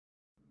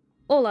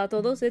Hola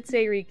todos, it's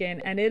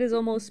SayRican, and it is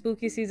almost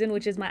spooky season,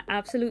 which is my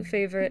absolute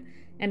favorite.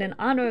 And in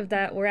honor of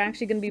that, we're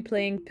actually going to be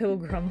playing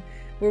Pilgrim,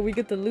 where we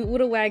get to loot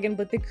with a wagon,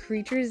 but the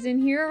creatures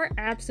in here are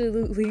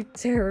absolutely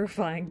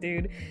terrifying,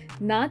 dude.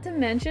 Not to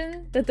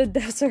mention that the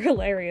deaths are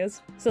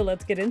hilarious. So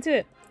let's get into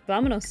it.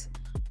 Vámonos.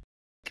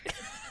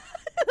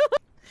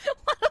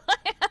 Why do I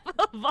have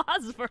a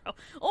vase, bro?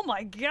 Oh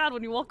my god,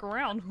 when you walk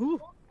around.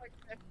 Whew.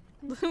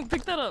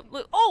 Pick that up.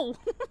 Look. Oh!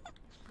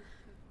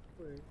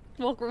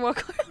 walk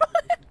around.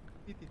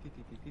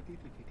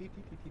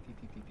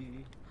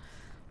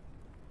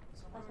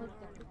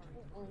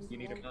 You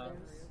need a vase?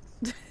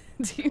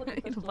 Do you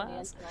need a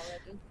vase?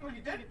 Oh,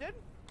 you did?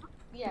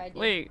 Yeah, I did.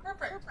 Wait.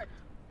 Perfect.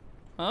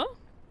 Huh?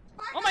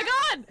 Oh my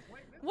god!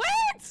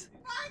 Wait!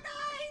 Bye,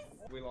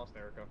 guys! We lost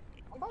Erica.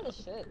 I'm by the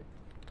ship.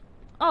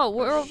 Oh,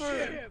 we're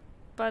over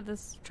by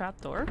this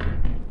trapdoor.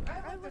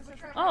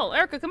 Oh,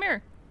 Erica, come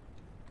here.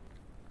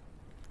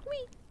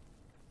 Whee!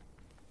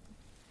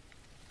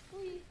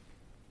 Whee.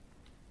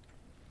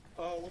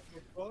 What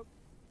the fuck?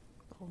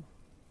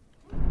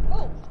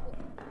 Oh!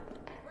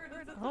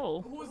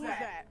 Oh. Who's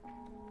that?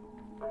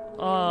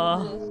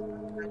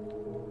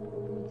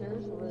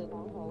 There's a really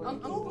long hallway.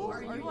 Uncle,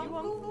 are you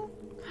Uncle?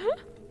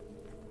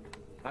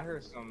 I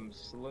heard some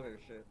slither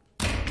shit.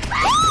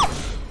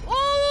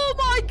 Oh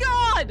my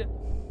god!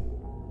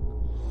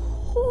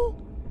 Who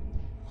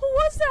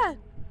was that?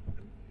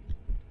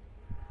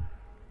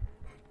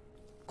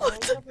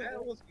 What the?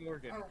 That was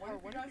Morgan.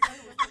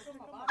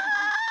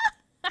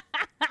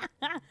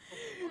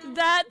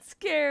 That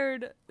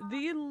scared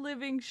the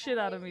living shit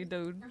out of me,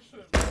 dude.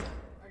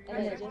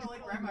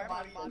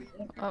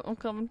 Oh, I'm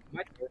coming.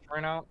 My torch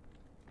ran out.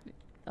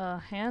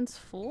 Hands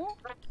full?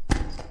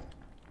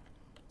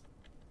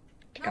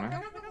 Can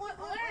I?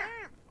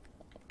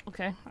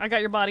 Okay, I got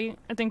your body.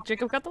 I think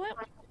Jacob got the lamp?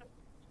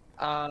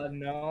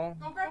 No.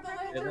 Go grab the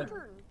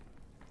lantern.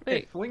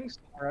 Wait, It flings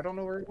somewhere. I don't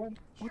know where it went.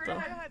 what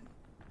the?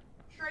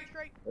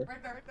 Straight.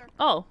 Right there.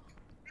 Oh.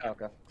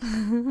 Okay.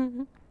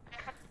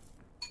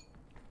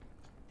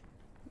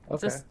 Is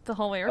this the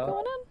hallway you're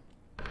going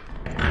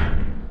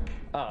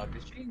in?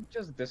 Did she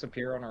just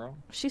disappear on her own?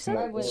 She said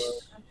I went,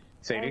 I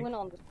Sadie? went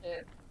on the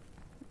ship.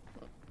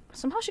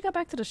 somehow she got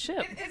back to the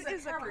ship. It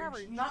is a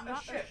carriage, not a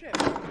ship.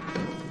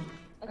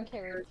 A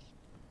carriage.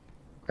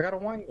 I got a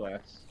wine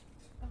glass.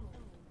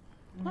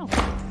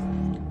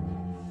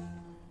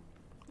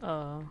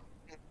 Oh.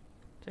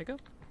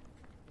 Jacob?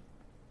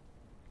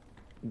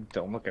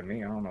 Don't look at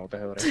me. I don't know what the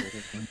hell that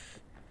is.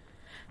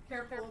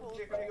 Careful,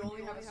 Jacob. You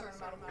only have a certain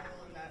amount of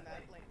oil in that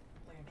lantern.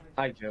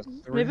 I just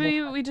threw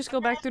Maybe we just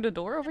go back through the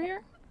door over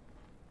here?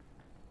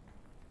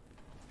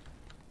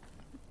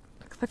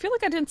 I feel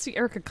like I didn't see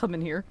Erica come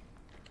in here.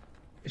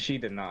 She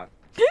did not.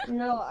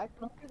 No, I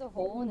fell through the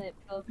hole and it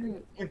fell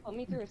through. It put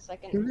me through a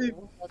second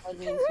hole that led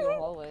me into a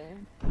hallway.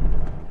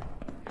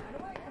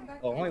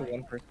 Oh, only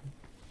one person.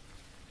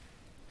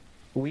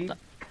 We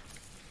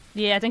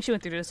Yeah, I think she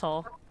went through this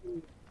hall.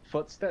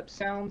 footstep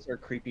sounds are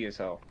creepy as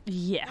hell.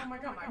 Yeah. Oh my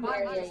god,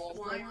 my body is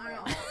flying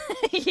around.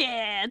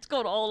 Yeah, it's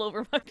going all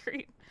over my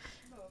screen.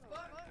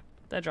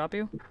 Did I drop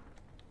you?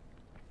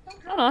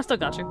 Oh no, I still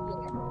got you.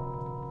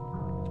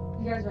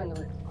 You guys are in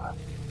the right spot.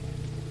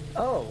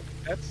 Oh,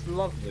 that's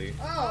lovely.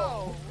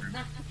 Oh!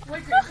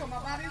 Wait, can you put my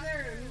body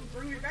there and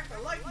bring me back to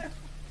life?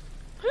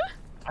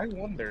 I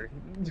wonder.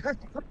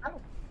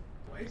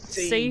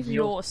 Save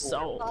your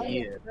soul.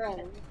 Yeah.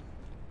 Friend.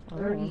 Oh.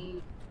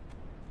 30.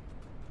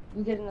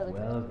 We get another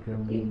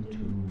Welcome to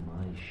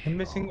my shop. I'm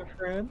missing a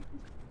friend.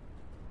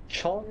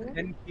 Chalk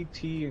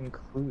NPT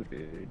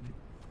included.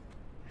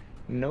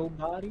 No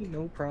body,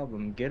 no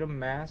problem. Get a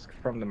mask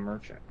from the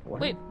merchant.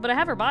 What? Wait, but I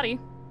have her body.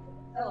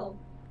 Oh,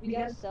 you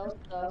gotta sell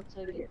stuff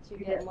to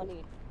get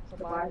money to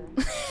buy them.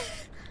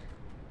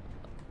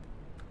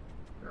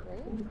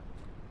 Right?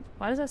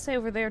 Why does that say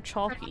over there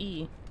chalk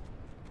E?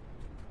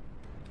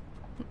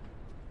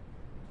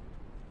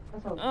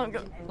 That's what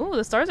Oh, ooh,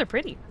 the stars are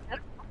pretty.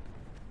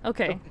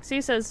 Okay, see,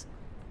 it says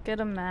get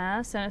a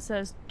mask, and it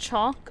says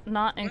chalk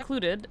not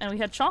included, and we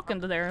had chalk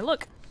into there.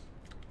 Look.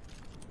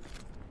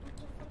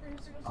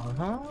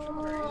 Uh-huh.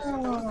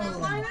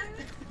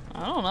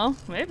 I don't know,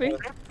 maybe.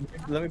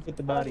 Let me put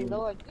the body.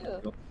 No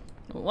idea.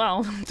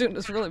 Wow, I'm doing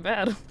this really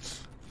bad.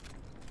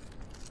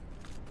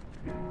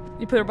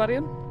 You put her body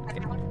in?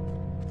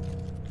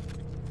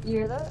 You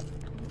hear that?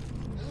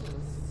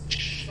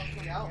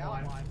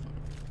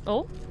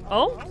 Oh?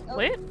 Oh?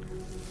 Wait.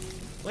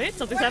 Wait,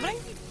 something's happening?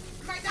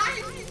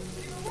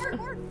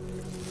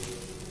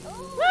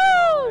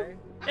 Woo!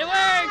 It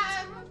worked!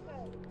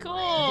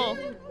 Cool!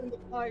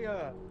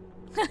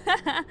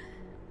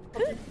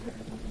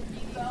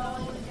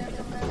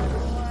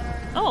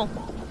 Oh!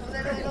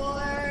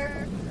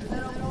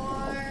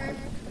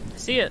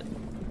 See it.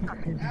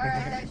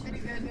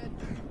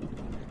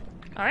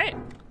 Alright,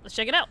 let's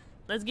check it out.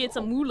 Let's get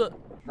some moolah.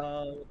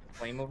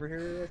 Flame over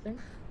here, I think?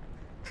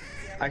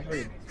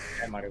 Actually,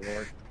 that might have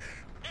worked.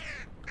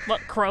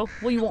 What, Crow?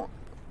 What do you want?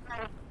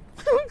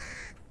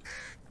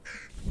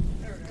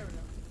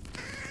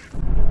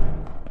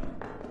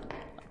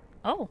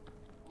 Oh.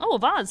 Oh, a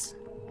vase.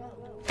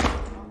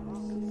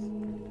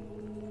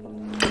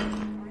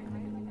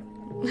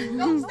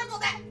 Don't step on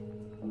that!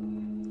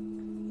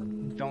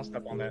 Don't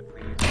step on that,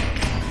 please.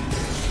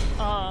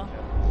 Uh.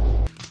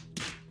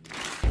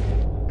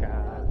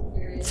 God.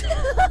 Serious.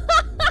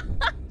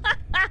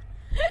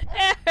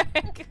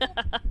 Eric.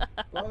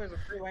 Well, there's a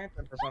free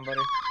lantern for somebody.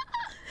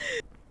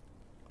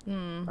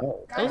 Hmm. Oh,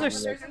 Those are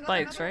Guys, there's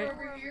spikes, another right?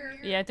 over here.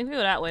 Yeah, I think we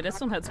go that way. This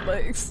one had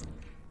spikes.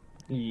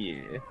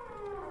 yeah.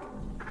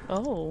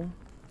 Oh.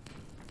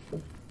 My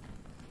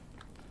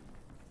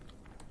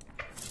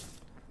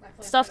flame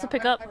Stuff went to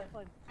out, pick my up.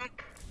 flame-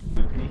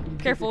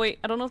 Careful, wait.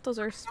 I don't know if those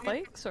are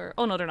spikes or.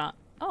 Oh, no, they're not.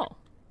 Oh.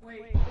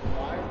 Wait.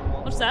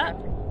 What's that?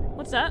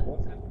 What's that?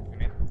 What's happening to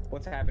me?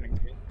 What's happening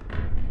to me?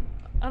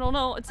 I don't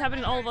know. It's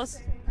happening to all of us.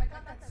 I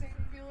got that same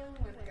feeling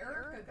when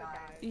Erica died.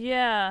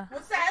 Yeah.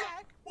 What's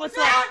that? What's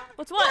that? what?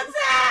 What's what? What's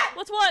that?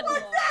 What's what? What's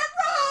that,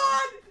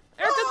 Ron?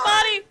 Erica's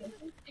body!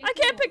 I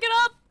can't pick it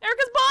up!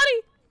 Erica's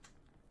body!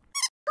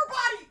 Her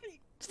body!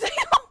 Damn!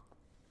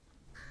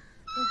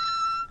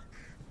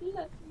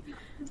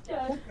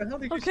 What the hell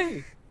did you Okay.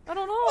 see? I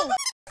don't know.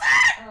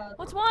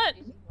 What's what?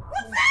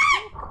 What's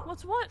that?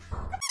 What's what?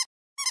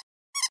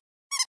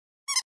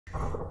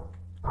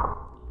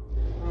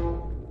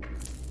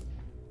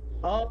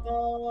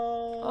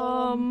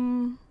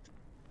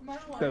 My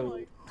So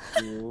light.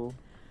 cool.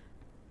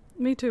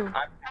 Me too.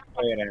 I'm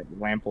playing at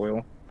lamp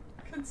oil.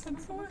 Can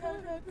someone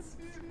have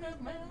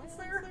that man's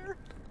there?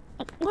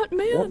 What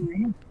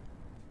man?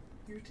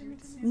 You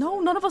didn't see No,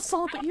 none of us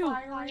saw it but you.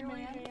 fiery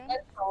man? I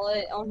saw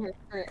it on her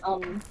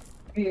for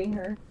viewing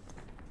her.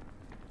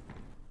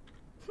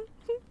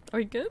 Are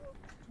you good?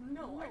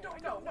 No, I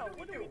don't know.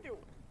 What do we do?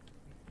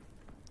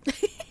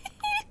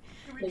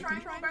 Can we try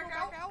and go back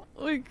out?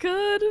 We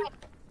could.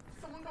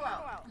 Someone go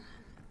out.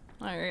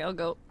 Alright, I'll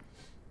go.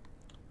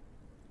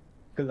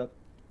 Good luck.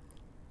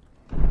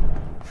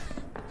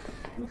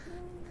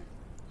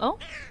 Oh?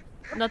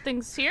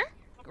 Nothing's here?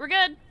 We're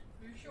good.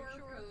 You sure?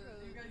 'Cause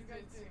you guys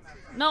did see him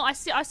out. No, I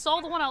saw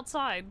the one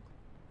outside.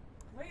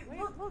 Wait,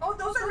 look. Oh,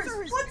 those are his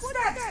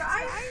footsteps,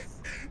 guys!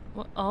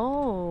 What?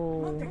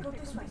 Oh. Look, they go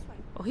this way.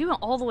 Oh, he went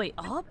all the way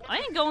up? I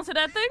ain't going to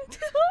that thing.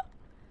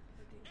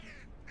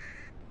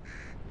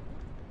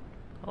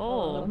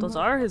 Oh, those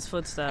are his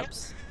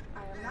footsteps.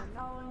 I am not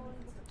following.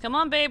 Come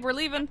on, babe, we're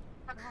leaving.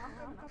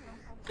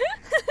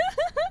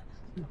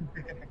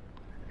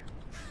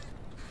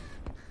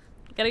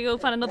 Gotta go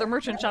find another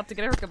merchant shop to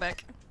get Erica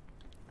back.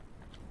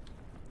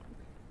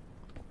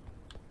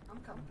 I'm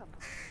coming.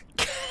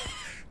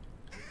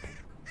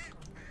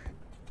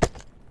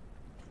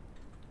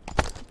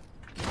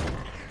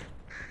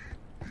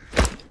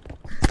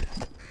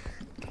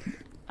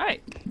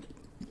 Alright.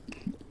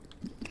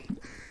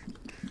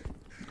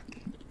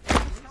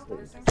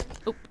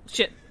 Oh,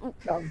 shit. Ooh,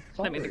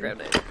 I mean to grab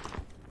that.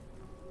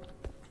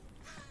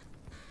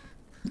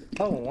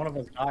 Oh, one of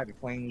us died, the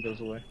flame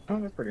goes away. Oh,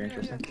 that's pretty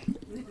interesting.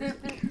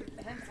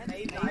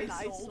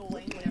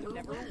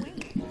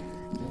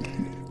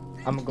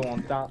 I'm gonna go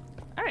on top.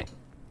 Alright.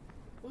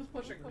 Who's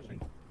pushing?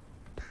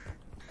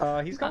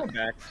 He's going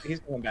back. He's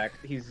going back.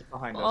 He's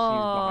behind us. He's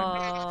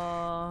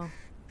behind us.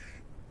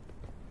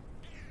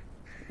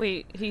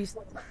 Wait, he's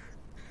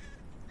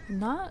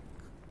not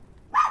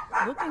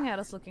looking at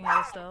us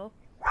though.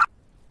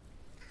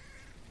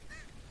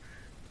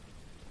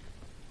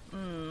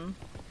 Hmm.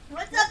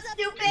 What's up,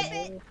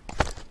 stupid?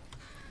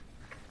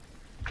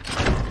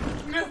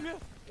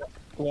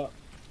 What?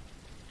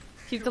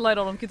 Keep the light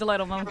on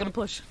him, I'm gonna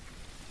push.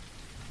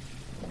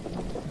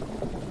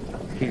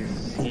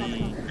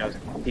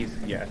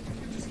 Yeah.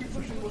 Just keep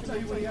pushing. We'll tell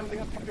you when you have to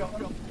go.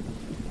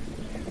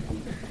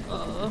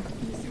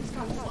 He seems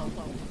kind of slow.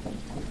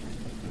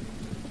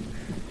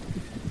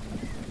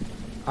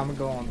 I'm gonna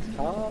go on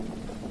top.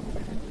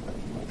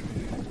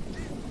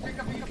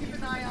 Jacob, you keep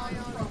an eye on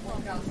your front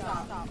one. Gotta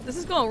stop. This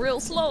is going real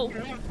slow.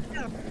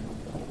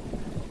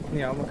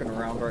 Yeah, I'm looking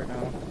around right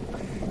now.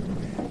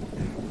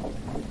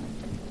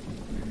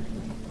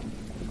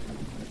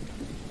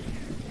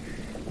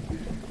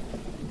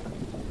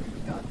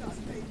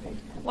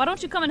 Why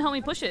don't you come and help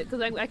me push it?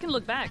 Because I can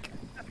look back.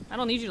 I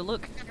don't need you to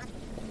look.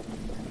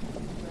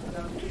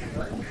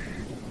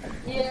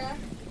 Yeah.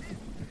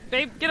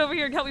 Babe, get over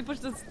here and help me push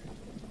this.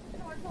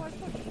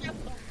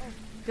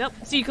 Yep,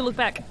 so you can look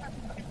back.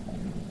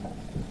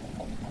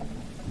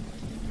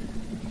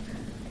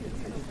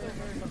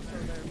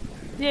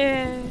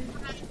 Yeah.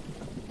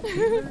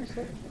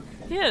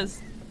 He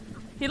is.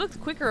 He looked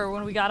quicker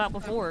when we got out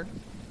before.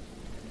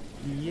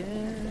 Yeah.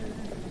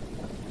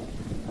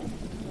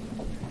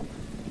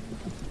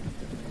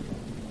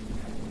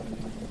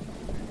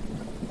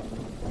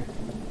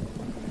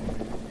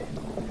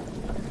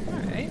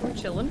 Alright, we're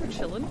chilling.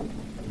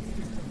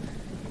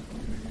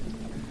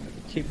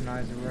 Keep an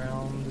eyes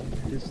around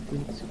the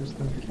distance just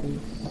in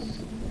case.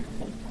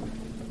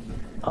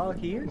 Oh,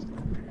 he's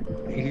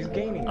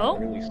gaining Oh.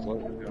 really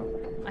slowly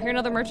though. I hear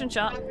another merchant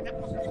shop.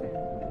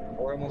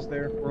 We're almost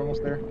there.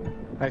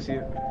 I see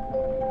it.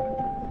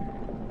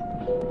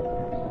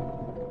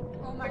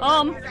 Oh my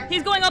God,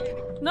 He's going up.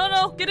 No,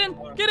 no, get in,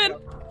 get in.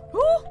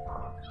 Woo!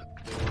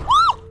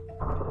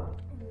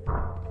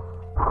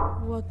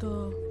 What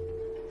the?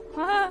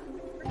 Huh?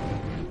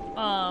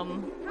 Hi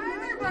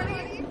there,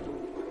 buddy.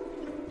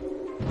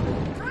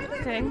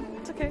 Okay,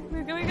 it's okay.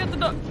 We got the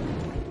dog.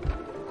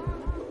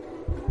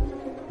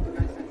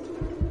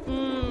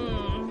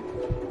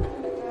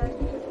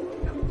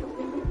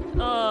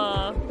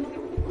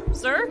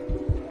 Sir?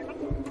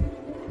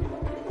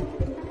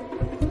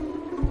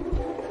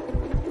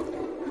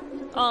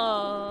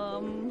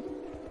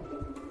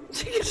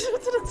 She can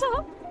shoot to the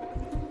top.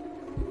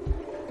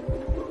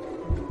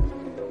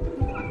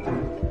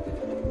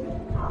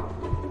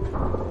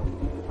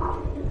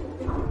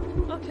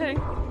 Okay,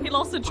 he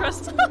lost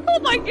interest. Oh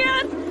my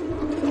god!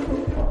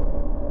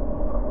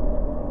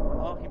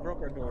 Oh, he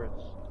broke our doors.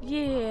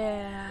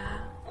 Yeah.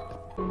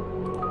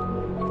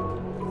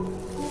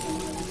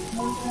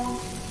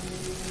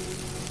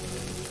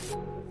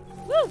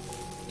 Woo!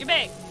 You're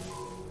back.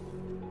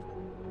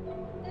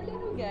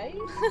 Hello, guys.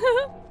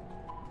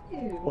 Ew.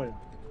 What?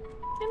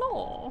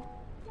 Hello.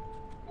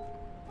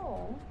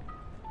 Oh.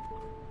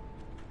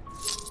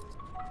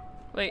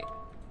 Wait.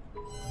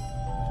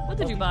 What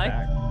did you He's buy?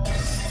 back.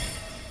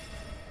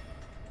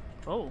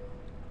 Oh.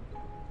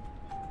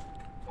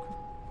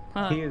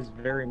 Huh. He is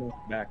very much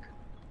back.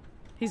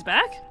 He's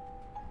back?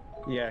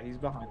 Yeah, he's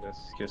behind us,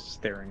 just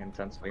staring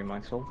intensely at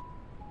myself.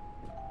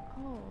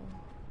 Oh.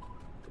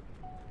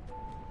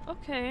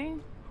 Okay.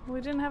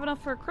 We didn't have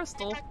enough for a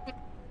crystal.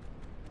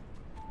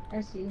 I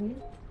see you.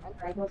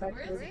 I go back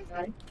to the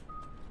side.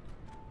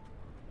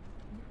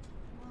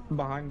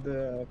 Behind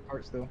the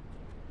cart still.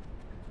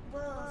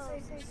 Well,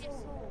 say so.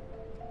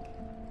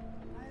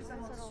 Why is that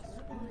all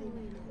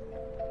spoiling?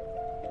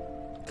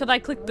 Could I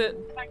click the...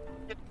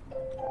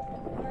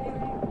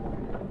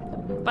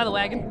 By the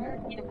wagon.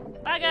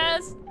 Bye,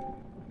 guys!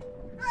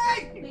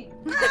 Hey!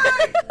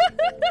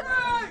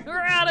 We're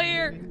out of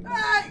here!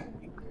 Hey!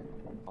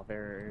 Oh,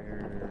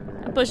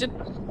 there. Push it.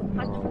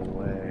 No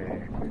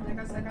way. Like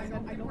I said, I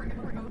don't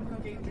know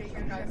game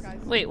changer, guys.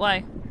 Wait,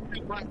 why?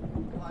 Watch.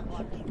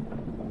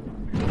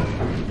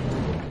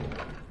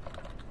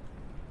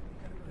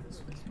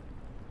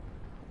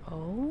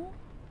 Oh?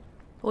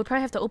 Well, we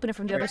probably have to open it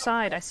from the other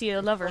side. I see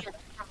a lever.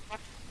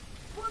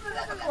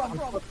 I'm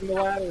fucking the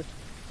ladder.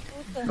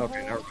 What the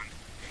Okay, hell?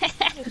 never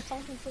mind. Just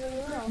something to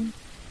the room.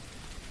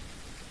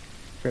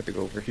 We have to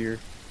go over here.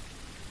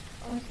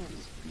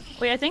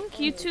 Wait, I think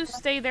you two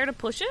stay there to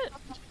push it?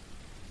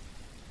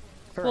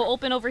 We'll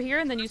open over here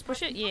and then you just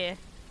push it? Yeah.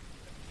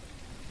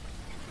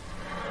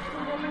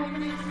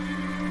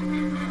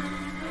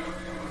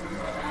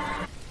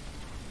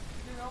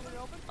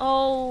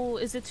 Oh,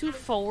 is it too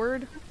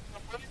forward?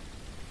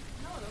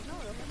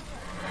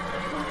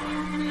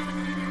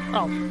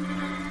 Oh.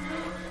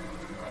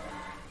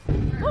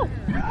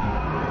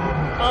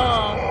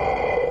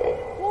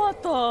 Oh.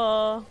 What the?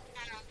 I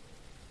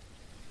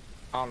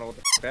don't know what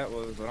the f that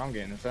was, but I'm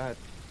getting inside.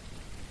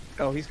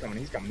 Oh, he's coming.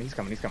 No,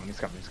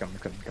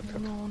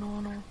 no,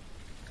 no.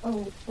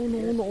 Oh, Oh,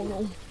 no, no,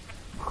 no.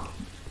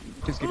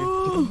 Just get it.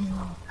 Okay,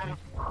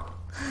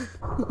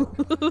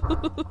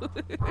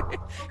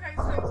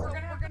 so we're gonna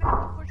have to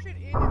push it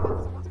in, and then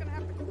someone's gonna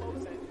have to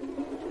close it.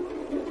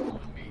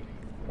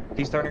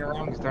 He's turning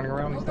around. He's turning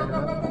around. He's turning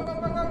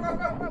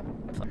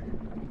around. Go.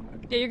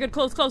 Yeah, you're good.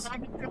 Close, close.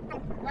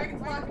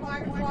 Wagon's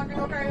blocking.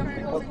 Okay,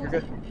 I'm Oh, closing. you're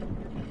good.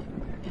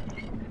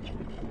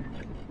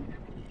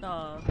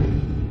 Close.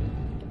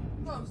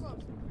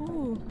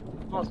 Ooh.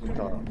 Awesome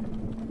job.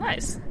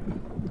 Nice.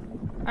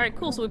 Alright,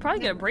 cool. So we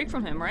probably get a break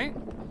from him, right?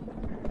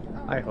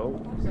 I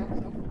hope.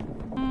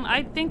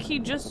 I think he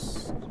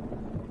just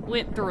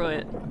went through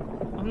it.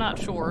 I'm not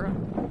sure.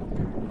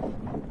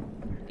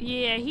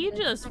 Yeah, he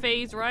just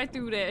phased right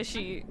through that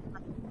sheet.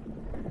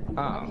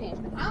 okay.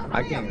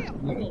 I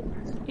can't.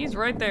 He's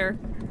right there.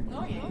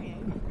 Oh, yeah.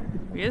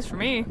 He is for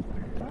me.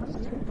 I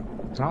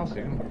don't see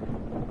him.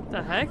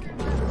 The heck?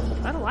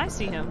 How do I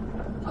see him?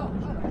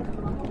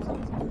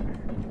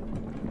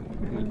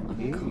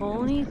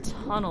 Coney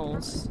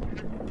Tunnels.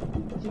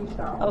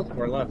 Oh, to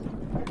our left.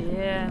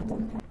 Yeah.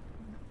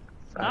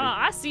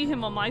 I see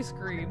him on my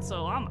screen,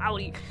 so I'm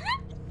outie.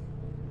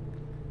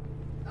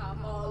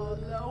 I'm all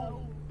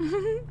alone.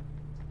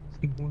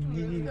 Side.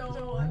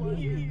 No one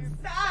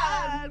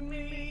inside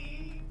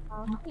me.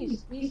 You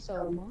see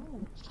so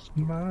much.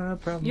 My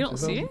problem. You don't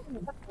see it?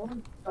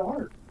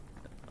 Dark.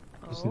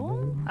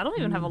 Oh, I don't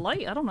even have a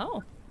light. I don't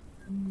know.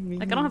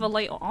 Like, I don't have a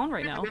light on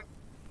right now.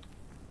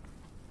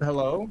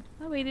 Hello?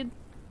 I waited.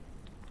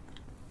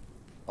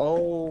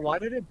 Oh, why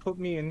did it put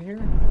me in here?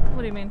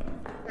 What do you mean?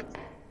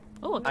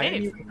 Oh, a I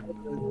didn't cave. even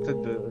go to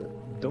the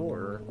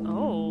door.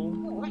 Oh.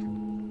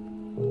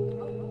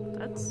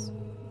 That's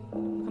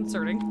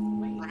concerning.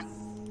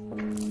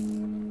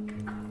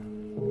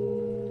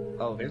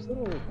 Oh, there's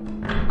little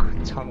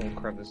tunnel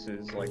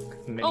crevices, like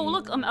mini. Oh,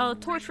 look, a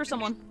torch for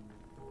someone.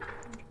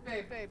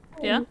 Babe.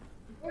 Yeah?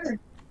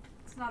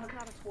 It's not a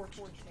torch.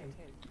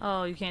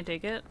 Oh, you can't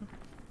take it?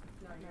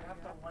 No, you have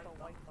to light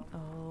them.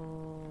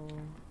 Oh.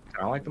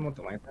 I like them with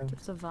the lantern.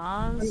 It's a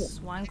vase,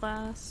 wine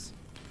glass.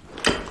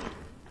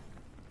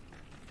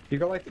 You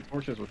got like the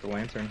torches with the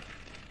lantern.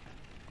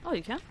 Oh,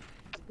 you can?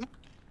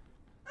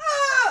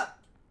 Ah!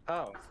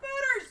 Oh.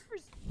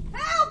 Spooters!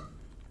 Help!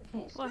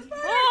 What?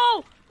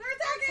 Oh! They're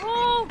attacking!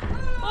 Oh!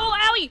 Oh,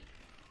 owie!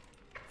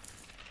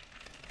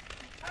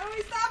 How do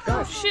we stop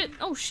Oh them? shit!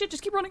 Oh shit!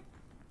 Just keep running.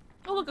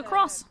 Oh look, a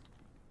cross.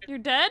 You're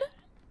dead?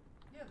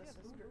 Yeah, the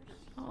spooters.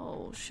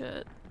 Oh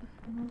shit.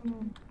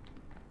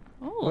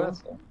 Well, Oh.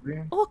 that's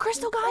lovely. Oh, a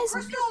crystal, guys!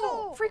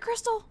 Crystal! Free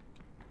crystal.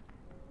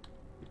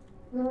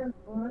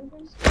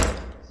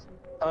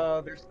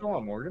 There's still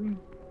on Morgan.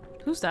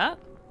 Who's that?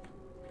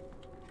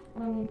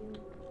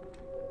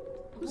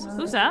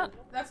 Who's that?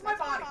 That's my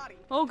body.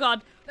 Oh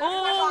god. That's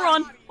my Oh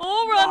body. run!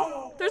 Oh run!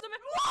 No. There's a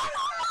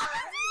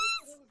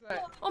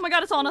Oh my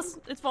god, it's on us.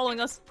 It's following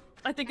us.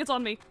 I think it's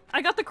on me.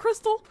 I got the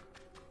crystal.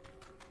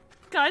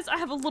 Guys, I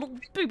have a little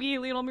baby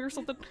alien on me or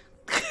something.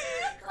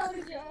 Oh,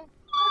 yeah.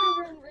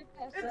 Run right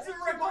past It's that.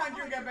 right behind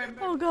you again, baby.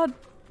 Oh god.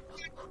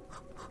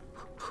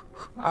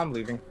 I'm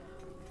leaving.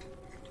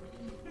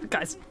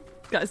 Guys.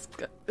 Guys.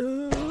 Guys.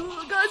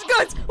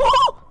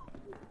 Oh!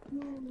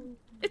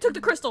 It took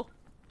the crystal.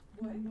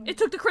 It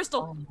took the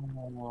crystal.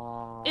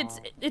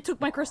 It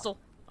took my crystal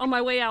on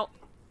my way out.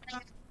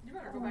 You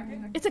better go back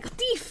in. It's like a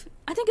thief.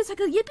 I think it's like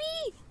a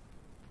yippee.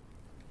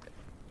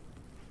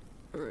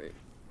 Alright.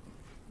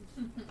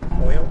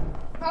 Oil.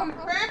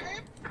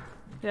 Quick!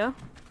 Yeah?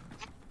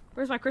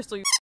 Where's my crystal,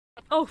 you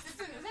Oh, It's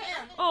in his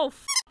hand. oh,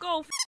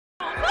 go,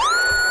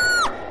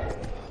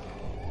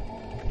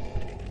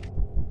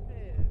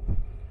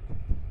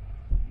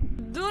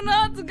 Do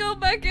not go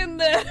back in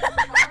there.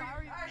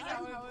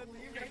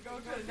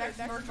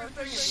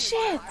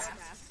 Shit!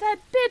 That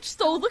bitch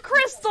stole the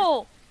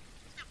crystal!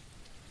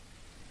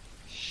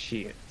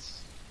 Shit.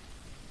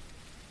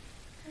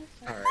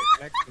 Alright,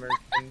 next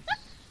merchant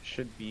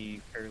should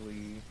be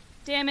fairly...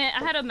 Damn it, I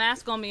had a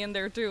mask on me in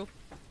there too.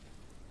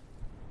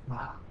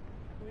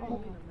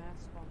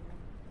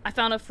 I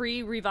found a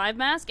free revive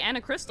mask and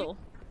a crystal.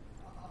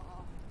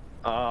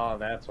 Oh,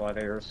 that's why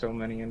there are so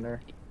many in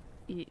there.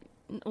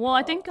 Well,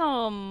 I think,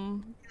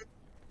 no,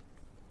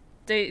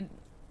 there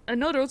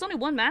was only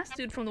one mask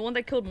dude from the one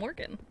that killed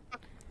Morgan.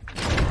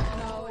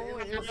 No, it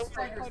was the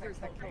spiders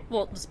that killed.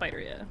 Well, the spider,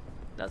 yeah.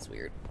 That's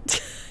weird.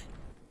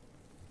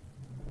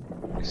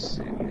 Let's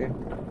see.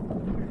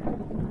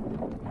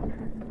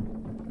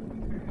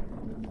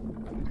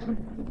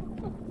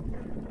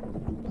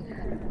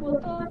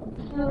 What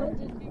the hell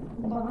did you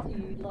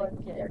body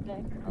like get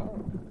back up?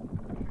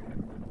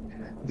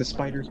 The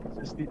spiders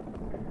persisted.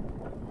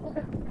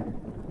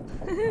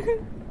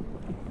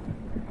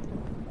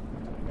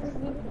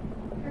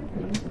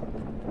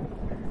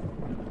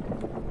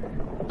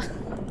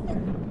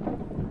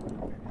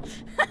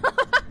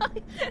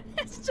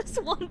 It's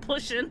just one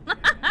pushing.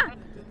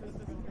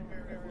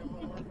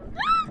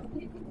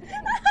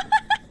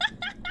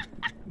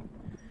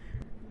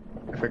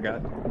 I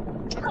forgot.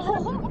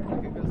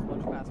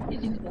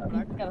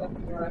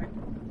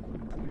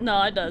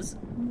 No, it does.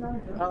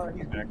 Oh,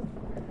 he's back.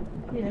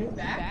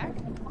 Back?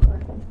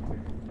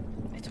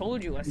 I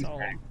told you I He's saw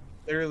back. him.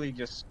 Literally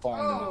just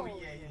spawned Oh, in.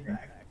 yeah, he's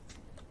back.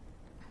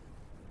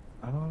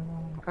 Oh,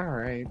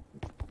 alright.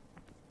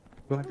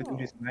 We'll have to do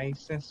this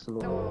nice and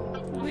slow.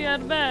 We are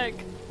back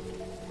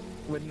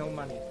With no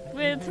money.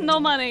 with no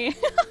money.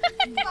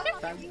 It's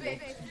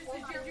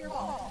your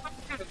fault.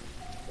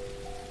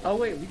 Oh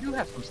wait, we do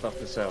have some stuff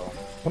to sell.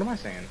 What am I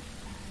saying?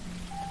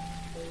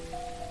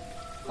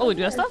 Oh, we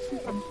do have stuff?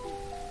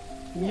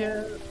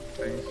 Yeah.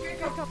 Thanks.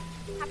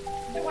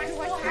 Do I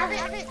still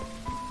have it?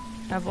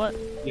 Have what?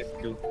 Yes,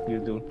 you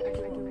do.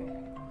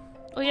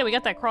 Oh yeah, we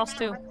got that cross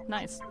too.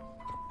 Nice.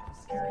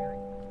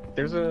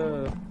 There's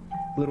a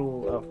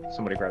little... Oh,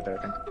 somebody grabbed that,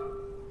 I think.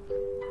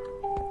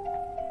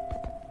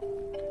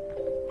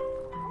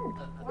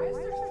 Why is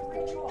there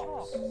 3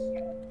 chalks?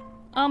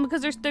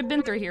 Because they've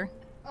been through here.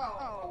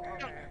 Oh,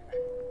 okay.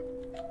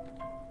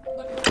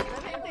 Look,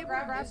 if they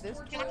grab this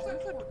torch,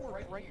 there's a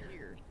torch right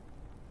here.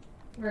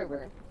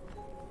 Where?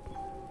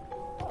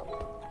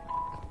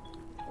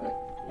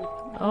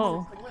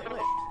 Oh,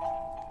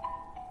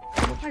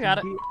 I got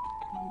it.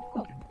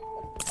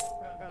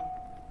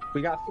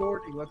 We got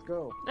 40, let's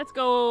go. Let's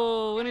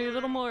go. We need a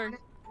little more.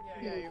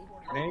 Yeah, you're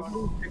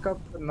Anybody pick up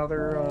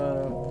another,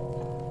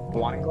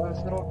 wine glass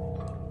at all?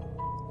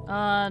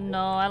 No,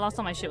 I lost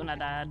all my shit when I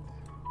died.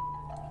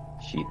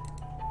 Shit.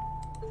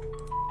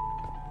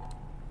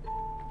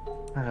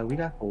 We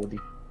got 40.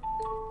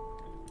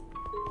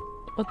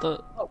 What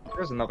the? Oh,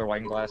 there's another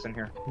wine glass in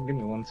here. Give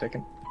me 1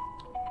 second.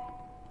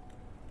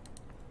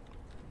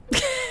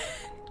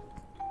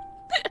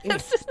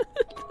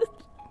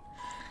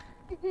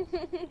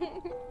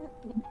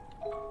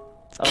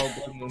 Oh,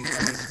 Blood Moon.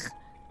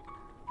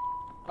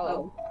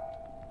 Oh.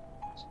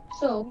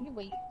 So, you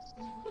wait.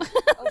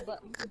 Oh, but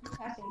I'm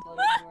passing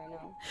building right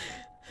now.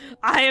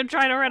 I am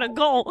trying to run a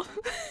goal.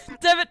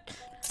 Damn it.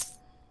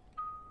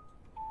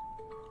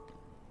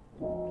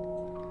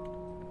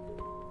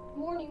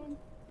 Morning.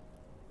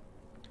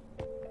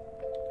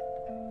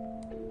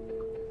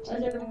 Is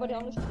everybody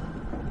on the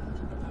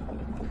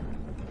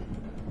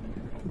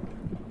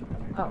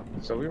Oh,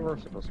 so we were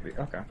supposed to be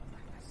okay.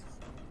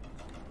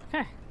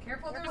 Okay.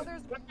 Careful,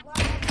 there's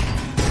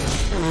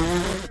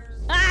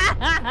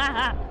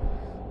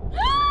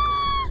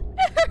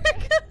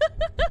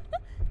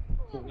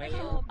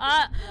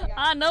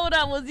I know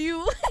that was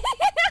you.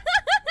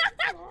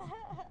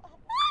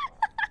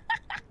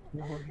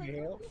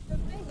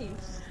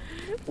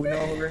 We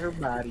know where her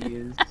body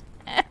is.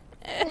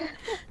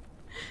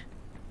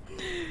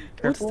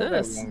 What's Careful of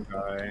this? that one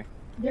guy.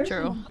 There's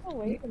True. no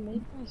way to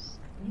make us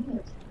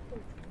stand.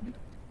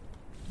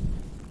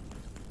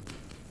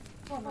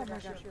 Oh my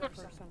gosh, you're a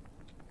person.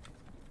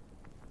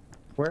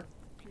 Where?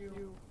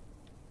 You.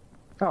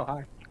 Oh,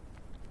 hi.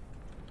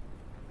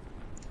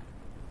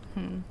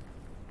 Hmm.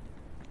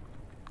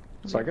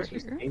 So I guess we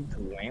Here? saved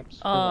the lamps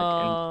for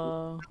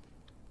like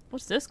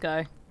What's this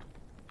guy?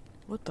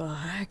 What the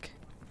heck?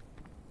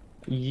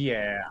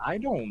 yeah, I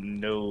don't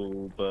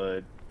know,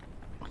 but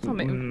Oh,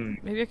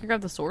 maybe I could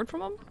grab the sword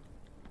from him?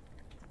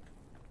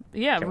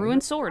 Yeah, Can we?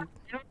 ruined sword.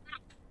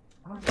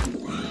 Oh!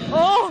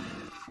 Oh!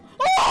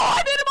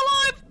 I made him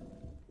alive!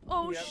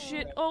 Oh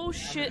shit, oh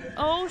shit,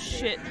 oh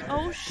shit,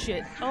 oh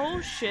shit,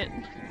 oh shit.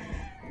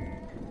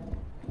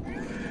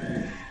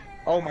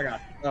 oh my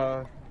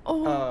god.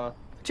 Oh.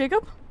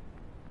 Jacob?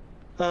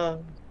 Uh,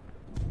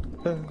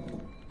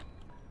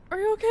 Are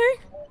you okay?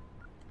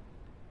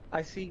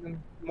 I see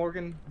him.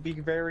 Morgan, be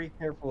very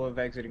careful of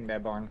exiting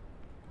that barn.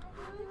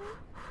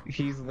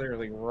 He's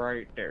literally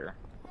right there.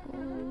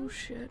 Oh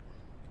shit.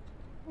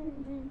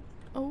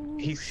 Oh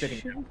He's sitting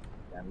shit.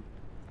 down.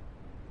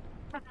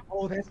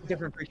 Oh, that's a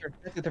different creature.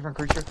 That's a different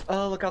creature.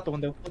 Oh, look out the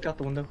window. Look out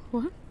the window.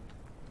 What?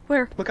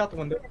 Where? Look out the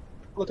window.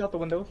 Look out the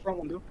window. Front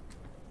window.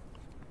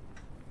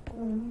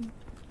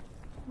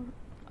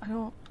 I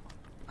don't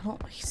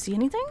see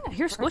anything? I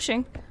hear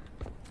squishing.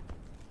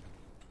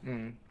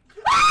 Hmm.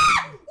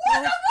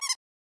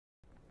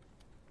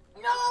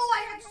 No,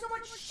 I had so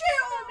much shit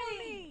on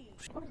me!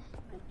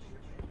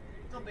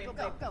 Go, babe,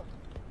 go.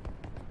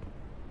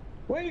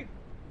 Wait.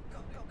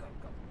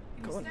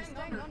 Go. He's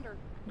staying under.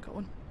 I'm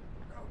going.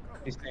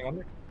 He's staying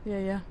under.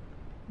 Yeah.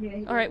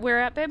 Alright,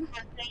 where at, babe?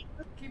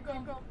 Keep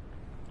going, go.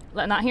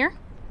 Not here?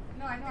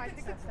 No, I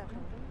think it's that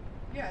building.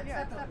 Yeah,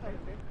 it's that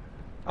building.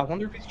 I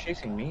wonder if he's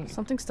chasing me.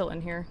 Something's still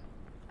in here.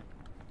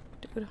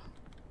 Dude,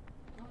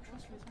 Oh,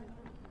 trust me, it's my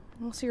building.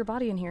 I don't see your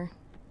body in here.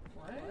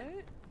 What?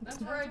 That's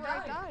where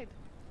I died.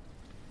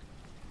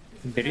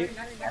 Did it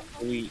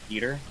actually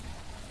eat her?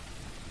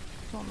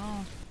 I don't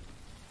know.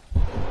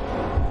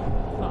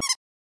 Fuck.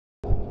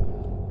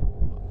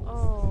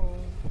 Oh.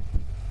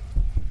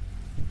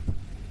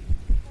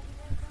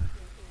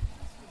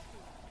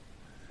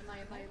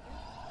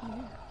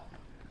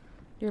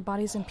 Your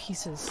body's in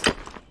pieces.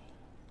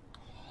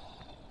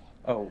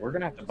 Oh, we're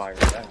gonna have to buy her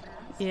that.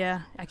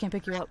 Yeah, I can't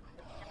pick you up.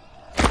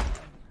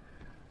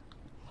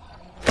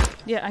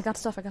 Yeah, I got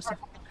stuff.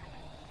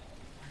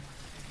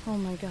 Oh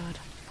my god.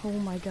 Oh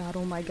my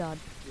god.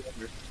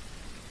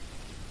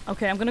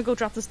 Okay, I'm gonna go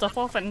drop the stuff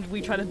off and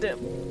we try to dip.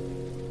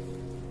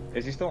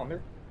 Is he still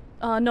under?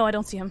 No, I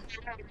don't see him.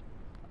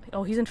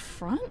 Oh, he's in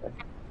front?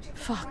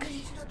 Fuck.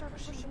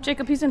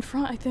 Jacob, he's in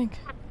front, I think.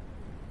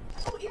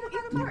 Oh, even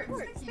better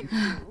part.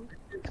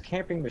 He's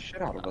camping the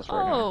shit out of us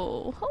right now.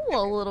 Oh,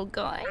 hello, little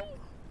guy.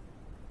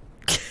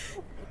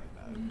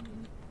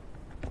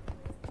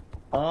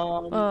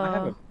 I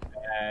have a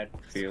bad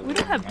feeling. We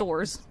don't have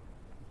doors.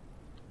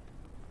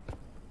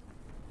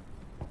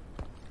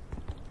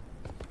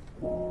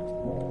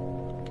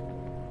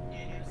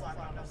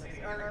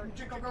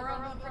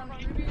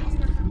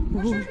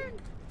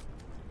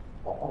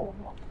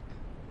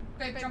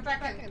 Babe, jump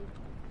back in.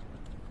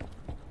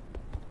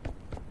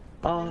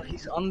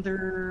 He's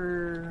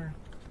under.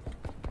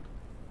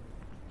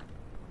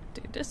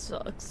 Dude, this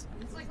sucks.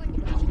 It's like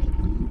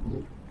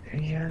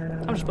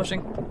Yeah. I'm just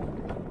pushing.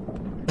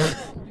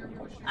 you're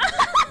pushing.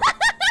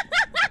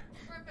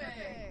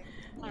 Tripping.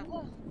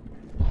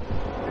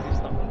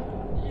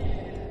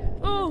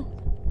 Oh,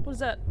 what is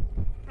that?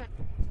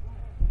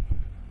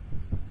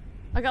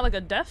 I got like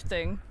a death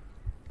thing.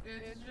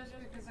 It's just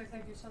because I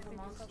think you saw the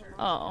monster.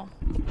 Oh.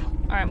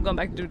 Alright, I'm going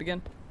back to do it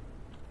again.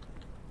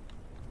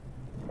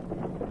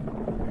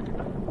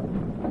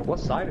 What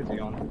side is he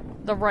on?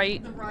 The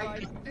right. The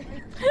right.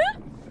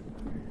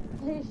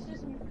 It's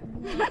just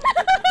I'm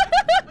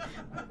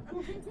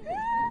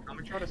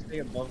gonna try to stay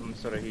above him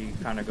so that he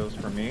kind of goes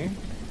for me.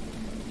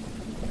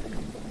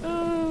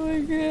 Oh my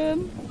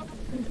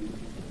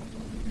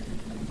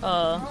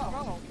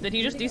god. Did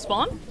he just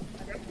despawn?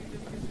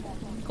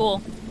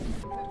 Cool.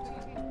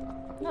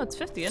 No, it's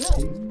 50,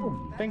 isn't it?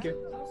 Thank you.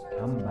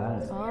 Come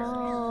back.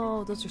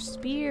 Oh, those are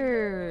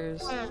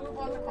spears. Move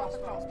on to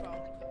crossbow.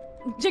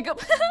 Jacob!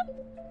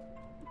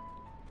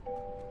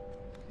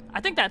 I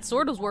think that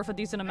sword was worth a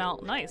decent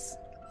amount. Nice.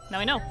 Now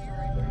we know.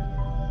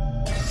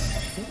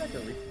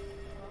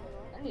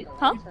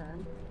 Huh?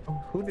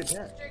 Who did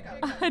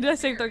that? Did I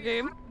save their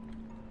game?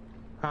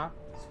 Huh?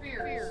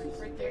 Spears.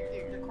 Right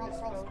there. The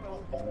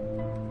crossbow.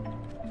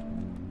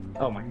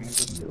 Oh, my hands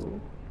are still.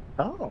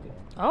 Oh.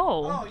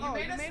 Oh. Oh,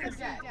 you made us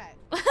forget.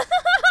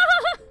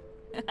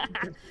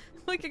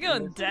 go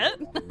in debt?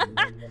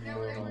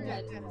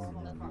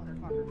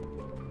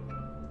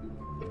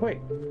 Wait,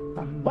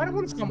 why do I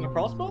want to steal my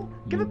crossbow?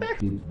 Give it back.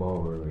 Keep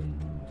borrowing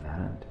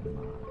that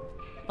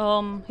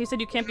much. He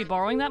said you can't be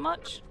borrowing that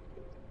much?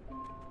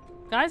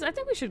 Guys, I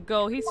think we should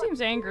go. He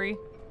seems angry.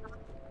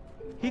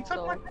 He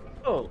took my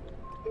crossbow.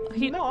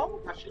 No, I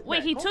want my shit Wait,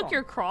 back. he Hold took on.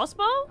 your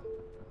crossbow?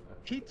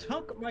 He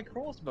took my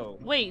crossbow.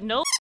 Wait,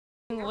 no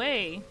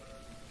way.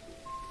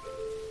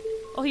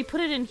 Oh, he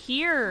put it in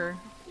here.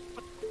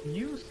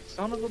 You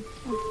son of a...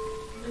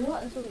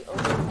 Not until we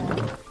open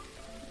that.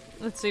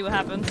 Let's see what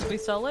happens. We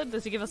sell it?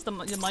 Does he give us the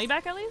money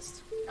back at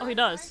least? Oh, he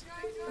does.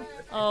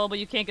 Oh, but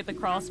you can't get the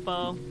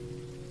crossbow.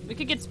 We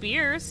could get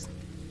spears.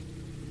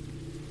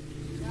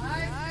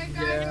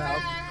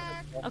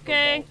 Yeah,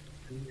 Okay.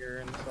 in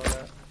here and sell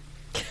that.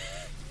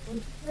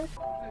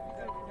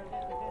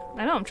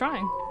 I know, I'm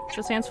trying.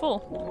 This hand's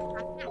full.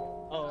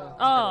 Oh.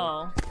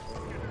 Oh.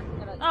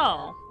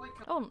 Oh.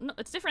 Oh, no,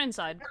 it's different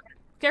inside.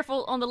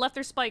 Careful, on the left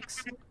there's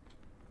spikes.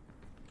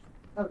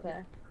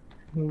 Okay.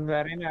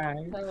 Very nice.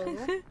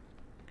 So,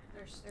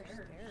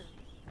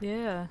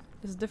 Yeah,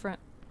 this is different.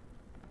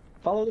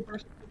 Follow the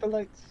person with the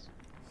lights.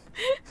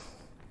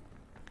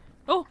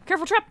 Oh,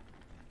 careful, trap!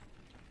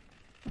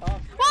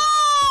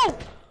 Whoa!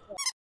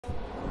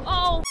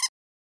 Oh!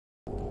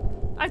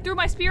 I threw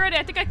my spear at it.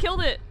 I think I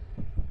killed it.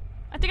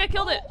 I think I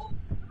killed it.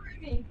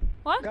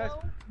 What? Guys,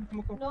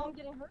 no, I'm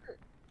getting hurt.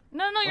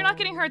 No, no, you're not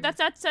getting hurt. That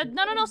said.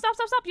 No, no, no, stop,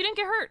 stop, stop. You didn't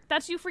get hurt.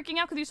 That's you freaking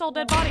out because you saw a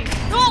dead body.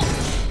 Oh!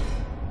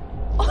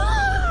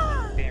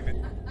 damn it.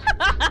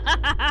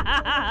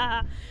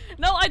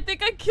 No, I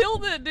think I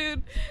killed it,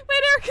 dude.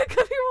 Wait, Erica,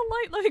 come here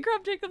one light. Let me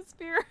grab Jacob's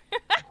spear.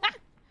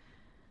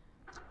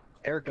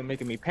 Erica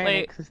making me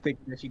panic,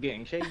 thinking that she's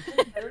getting shady.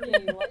 Dirty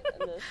light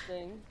in this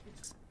thing.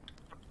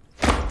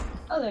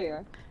 Oh, there you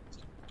are.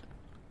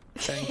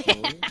 Thank you.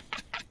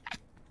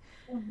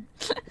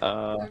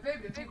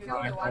 If you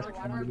kill me, why would you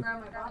grab my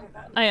body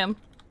then? I am.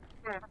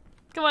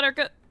 Come on,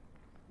 Erica.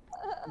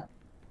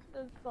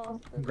 That's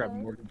awesome. Grab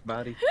Morgan's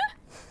body.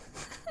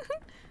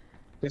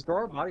 Yes, there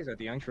are bodies at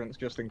the entrance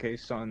just in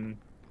case something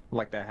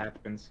like that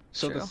happens.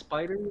 So True. the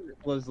spider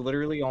was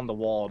literally on the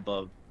wall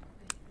above.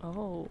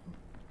 Oh.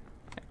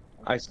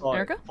 I saw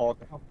Erica? it fall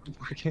down.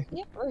 Morgan.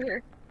 Yep, we're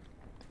here.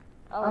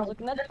 I was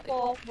looking at the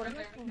wall.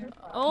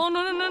 Oh,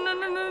 no, no, no, no,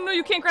 no, no, no.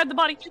 You can't grab the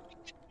body. No,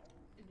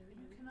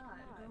 you cannot.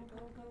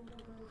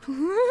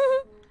 Go, go, go.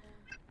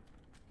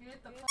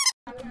 Get the f***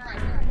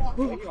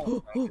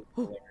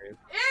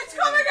 It's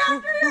coming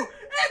after you!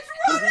 It's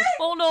running!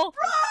 Oh, no.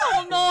 Run!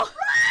 Oh, no. Run!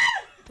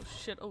 Oh,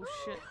 shit. Oh,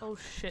 shit. Oh,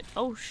 shit.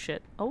 Oh,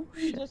 shit. Oh,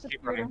 He shit. just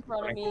appeared in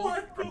front of me.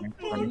 What the He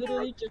fuck?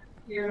 literally just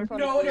appeared in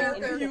front No, of me.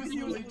 Erica, he was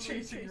usually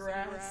chasing your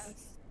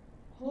ass.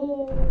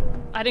 Oh.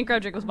 I didn't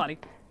grab Jacob's body.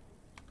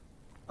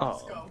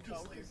 Let's Oh. go,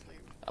 just leave.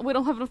 We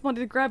don't have enough money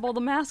to grab all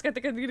the masks. I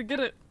think I need to get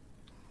it.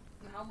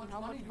 How much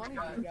money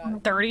you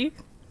got? 30?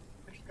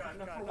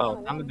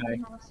 Oh, I'm the guy.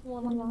 Last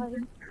one alive.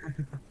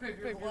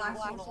 Big last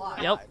one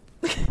alive. Yep.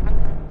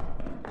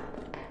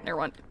 Never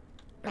mind.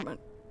 Never mind.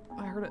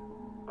 I heard it.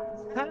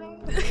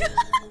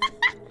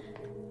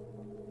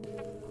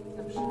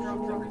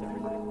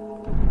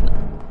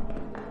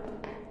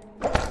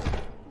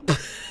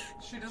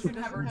 She doesn't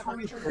have her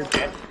torch.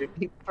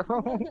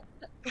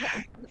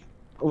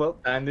 Well,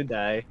 time to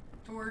die.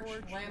 Torch,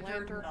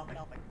 lantern,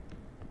 nothing.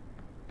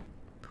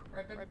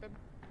 Right, babe?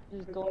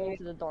 Just going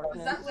into the Is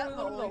darkness. that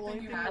literally the only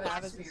thing you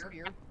have is a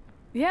spear?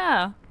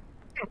 Yeah.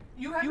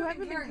 You haven't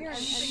been carrying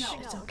anything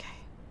else. It's okay.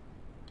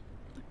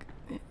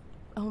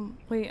 Look,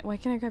 wait, why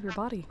can't I grab your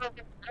body?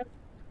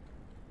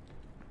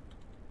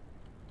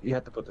 You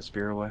have to put the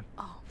spear away.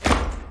 Oh.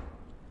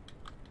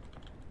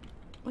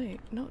 Wait,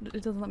 no, it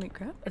doesn't let me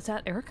grab. Is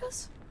that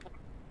Erica's?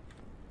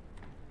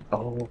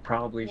 Oh,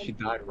 probably she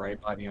died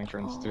right by the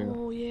entrance too.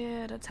 Oh,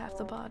 yeah, that's half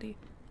the body.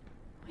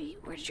 Wait,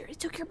 where did it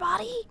took your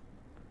body?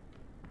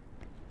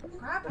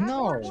 Grab it.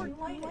 No.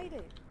 Light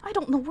it. I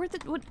don't know where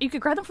what, you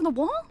could grab them from the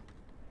wall?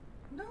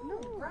 No,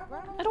 grab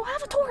one. I don't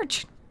have a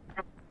torch.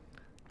 The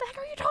heck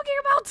are you talking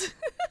about?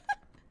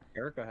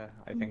 Erica,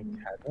 I think,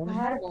 had I one.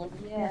 had one,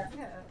 yeah.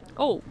 Yeah.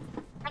 Oh,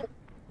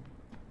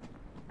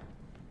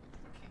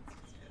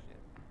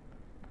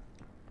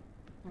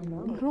 I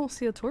know. I don't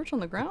see a torch on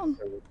the ground.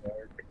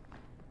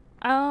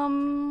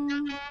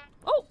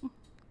 Oh,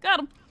 got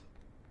him.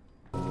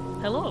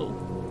 Hello.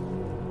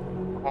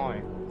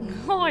 Hi.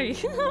 Hi.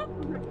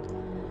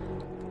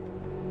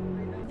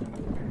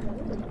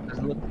 There's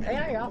a little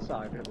AI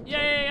outside.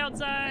 Yay,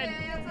 outside.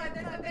 Hey, outside,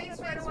 there's a base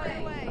right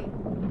away.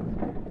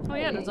 Oh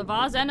yeah, there's a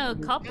vase and a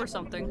cup or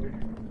something.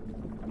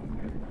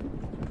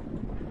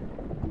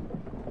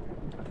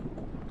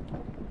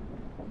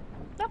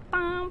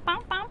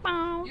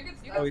 You can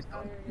see Oh, he's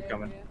that.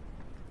 coming.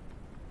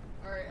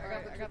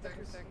 Alright, I got the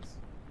two things.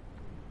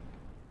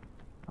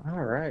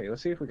 Alright,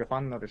 let's see if we can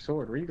find another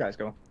sword. Where you guys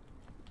go?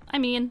 I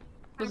mean,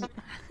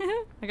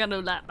 I got no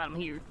light, but I'm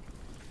here.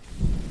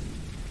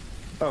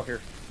 Oh,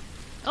 here.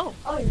 Oh,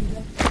 Oh, yeah.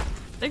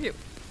 thank you.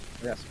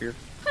 I got a spear.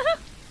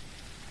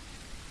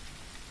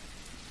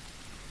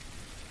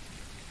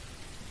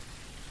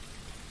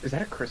 Is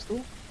that a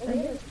crystal?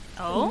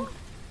 Oh,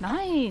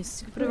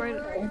 nice. You can put it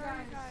right.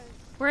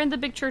 We're in the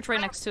big church right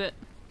next to it.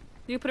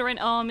 You can put it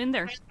right in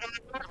there.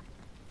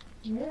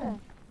 Yeah.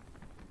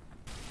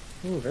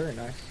 Ooh, very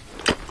nice.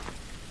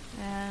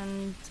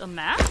 And a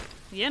map?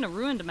 Yeah, and a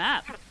ruined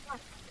map.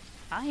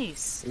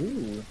 Nice.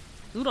 Ooh.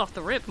 Loot off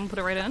the rip. I'm gonna put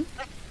it right in.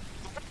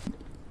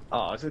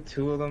 Oh, is it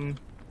two of them?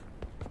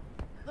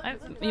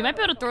 You might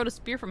be able to throw the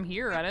spear from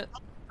here at it.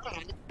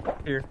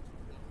 Here.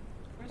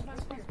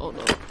 Oh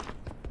no.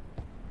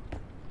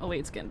 Oh wait,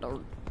 it's getting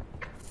dark.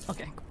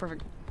 Okay,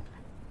 perfect.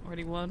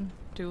 Already 1,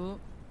 2.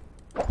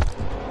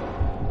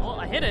 Oh,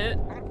 I hit it.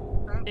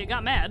 It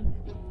got mad.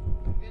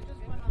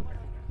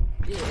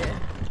 Yeah.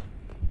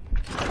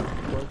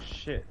 Well,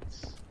 shit.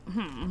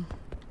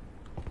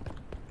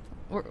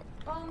 We're...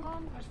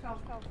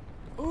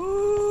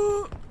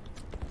 Ooh.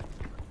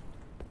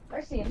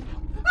 I see him.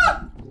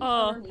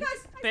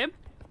 Babe?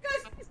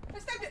 Guys, I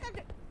stabbed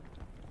it.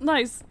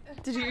 Nice.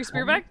 Did you get your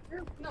spear back?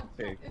 No,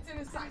 Hey. it's in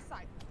his side.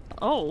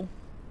 Oh.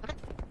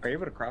 Are you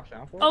able to crouch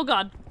down for it? Oh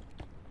god.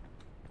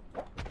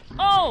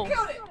 Oh!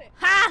 Killed it.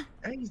 Ha!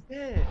 Hey, he's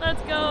dead.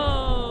 Let's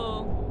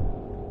go!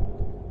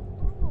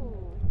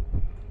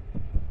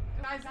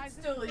 Guys, it's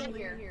still in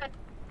here.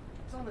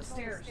 It's on the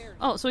stairs.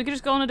 Oh, so we could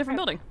just go in a different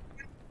building.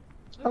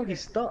 Oh,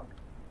 he's stuck.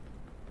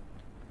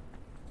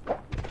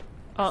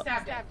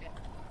 Stabbed it.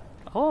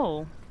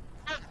 Oh.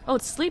 Oh,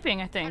 it's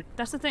sleeping, I think.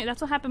 That's the thing.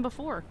 That's what happened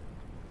before.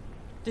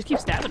 Just keep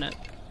stabbing it.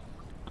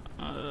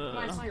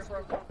 My spear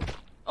broke.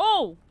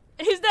 Oh!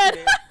 He's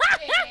dead!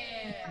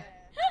 Yeah.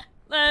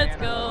 Let's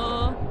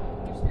go!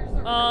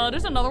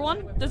 There's another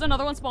one. There's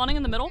another one spawning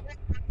in the middle.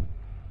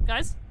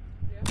 Guys?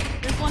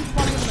 There's one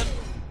spawning in the middle.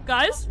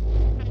 Guys?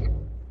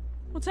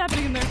 What's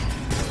happening in there?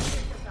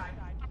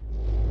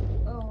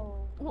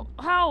 Oh.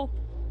 How?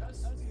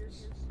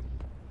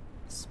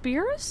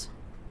 Spears?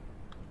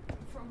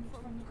 From the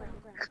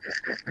ground.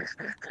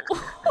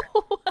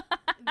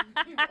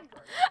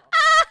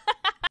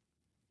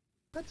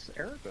 Let's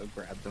Erica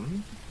grab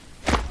them.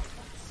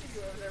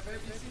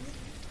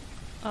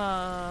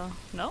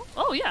 No?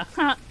 Oh, yeah.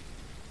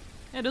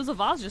 Yeah, there's a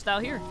vase just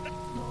out here.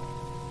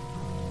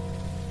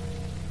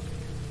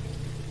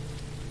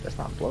 That's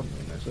not blood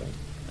moon, is it?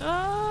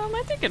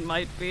 I think it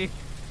might be.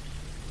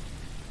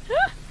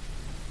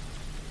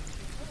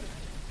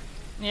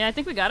 Yeah, I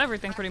think we got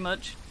everything pretty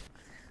much.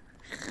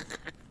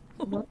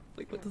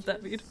 Wait, what does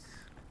that mean?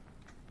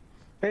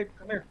 Babe,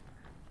 come here.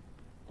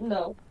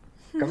 No.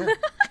 Come here.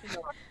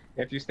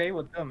 If you stay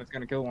with them, it's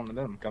gonna kill one of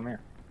them. Come here.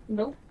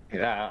 Nope.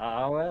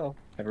 Yeah, well.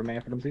 Every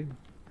man for themselves.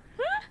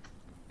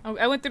 Oh,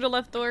 I went through the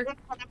left door.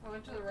 I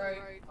went to the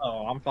right.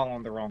 Oh, I'm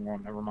following the wrong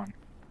one. Never mind.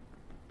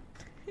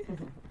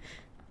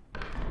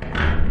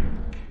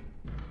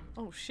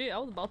 Oh shit, I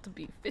was about to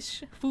be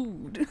fish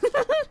food.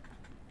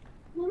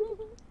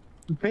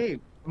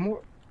 Babe,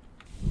 more.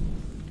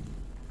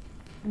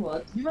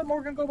 What? You let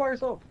Morgan go by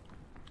herself.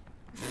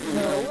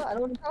 No, I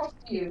don't trust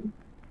you.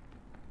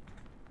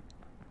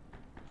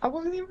 I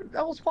wasn't even.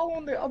 I was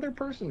following the other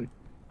person.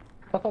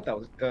 I thought that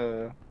was.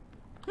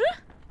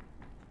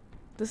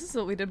 This is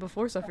what we did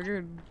before, so I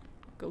figured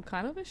go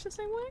kind of ish the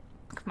same way.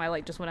 My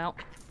light just went out.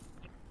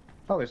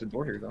 Oh, there's a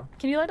door here though.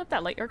 Can you light up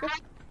that light, Erica?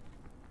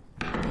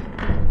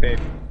 Babe.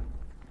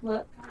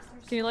 What?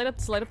 Can you light up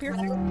this light up here? I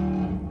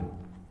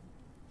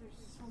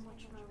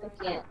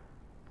can't.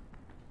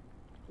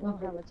 I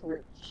don't have a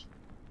torch.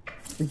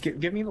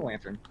 Give me the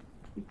lantern.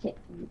 You can't.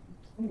 You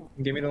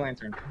can't. Give me the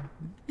lantern.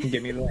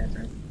 Give me the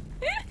lantern.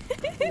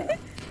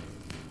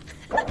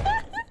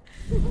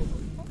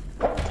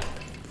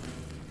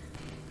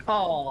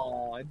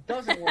 Oh, it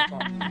doesn't work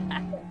on me.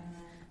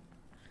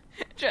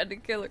 Tried to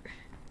kill her.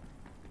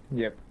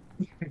 Yep.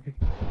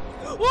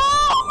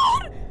 Whoa!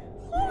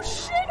 Oh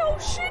shit! Oh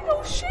shit!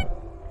 Oh shit!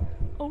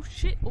 Oh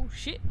shit! Oh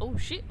shit! Oh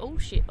shit! Oh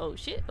shit! Oh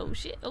shit! Oh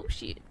shit! Oh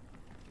shit!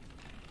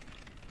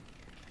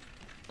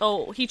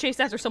 Oh, he chased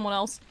after someone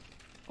else.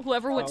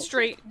 Whoever went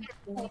straight.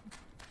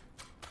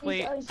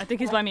 Wait, I think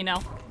he's by me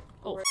now.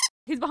 Oh,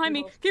 he's behind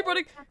me. Keep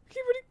running.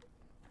 Keep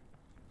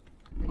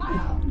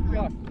running.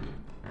 God.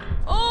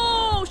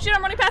 Oh shit!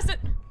 I'm running past it.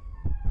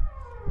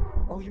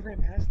 Oh, you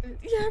ran past it?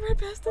 Yeah, I ran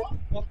past it.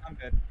 Oh, I'm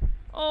dead.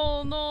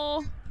 Oh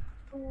no.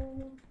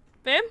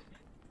 Babe?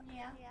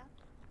 Yeah.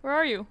 Where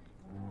are you?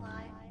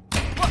 Why?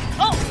 What?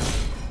 Oh!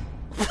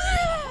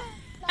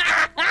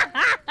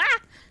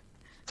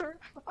 Sir,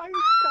 I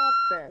got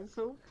that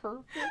so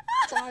perfect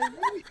timing.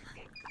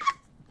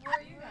 Where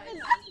are you guys?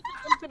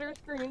 Look at her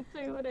screen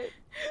too, and it.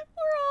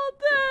 We're all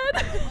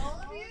dead. All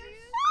of you?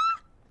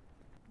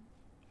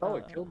 Oh,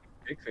 it killed the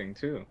big thing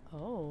too.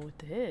 Oh, it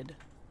did.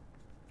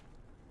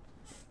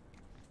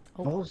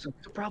 Oh, so we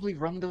could probably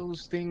run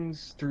those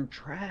things through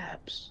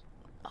traps.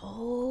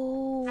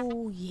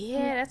 Oh,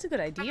 yeah, that's a good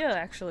idea,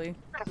 actually.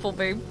 Full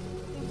babe.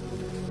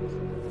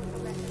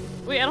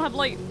 Wait, I don't have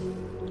light.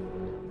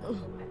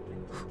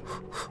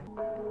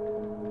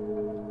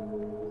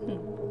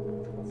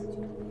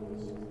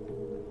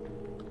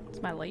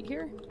 Is my light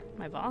here?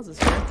 My vase is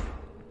here.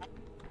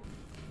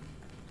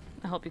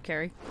 I'll help you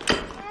carry.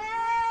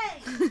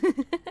 Hey!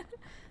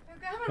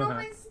 all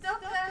my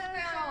stuff that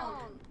I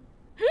found.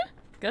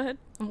 Go ahead.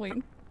 I'm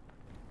waiting.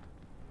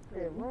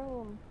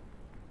 Room.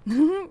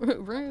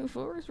 Room,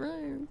 forest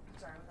room.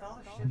 Sorry, with all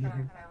the shit that I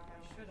found, I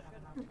should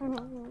have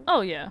enough.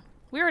 Oh yeah,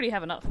 we already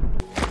have enough.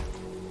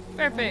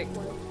 Perfect.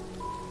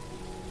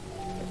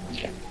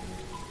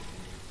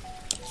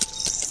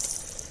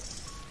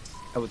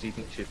 I was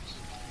eating chips.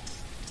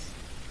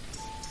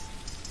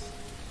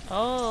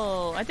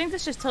 Oh, I think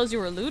this just tells you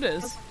where loot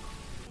is.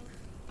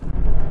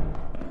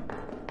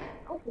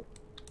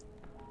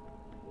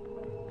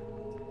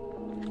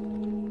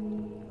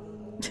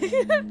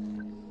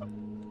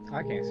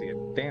 I can't see a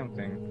damn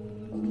thing.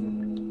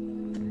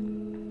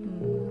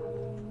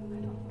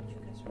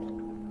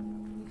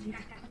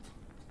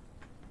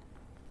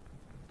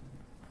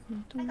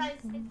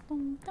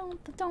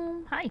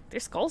 Hi,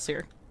 there's skulls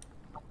here.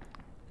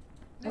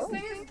 This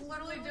thing is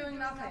literally doing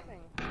nothing.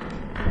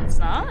 It's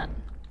not?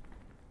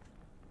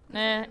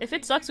 Nah, if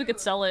it sucks, we could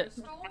sell it.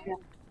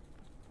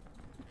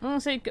 I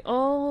don't say.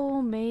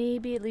 Oh,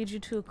 maybe it leads you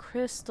to a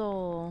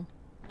crystal.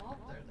 Well,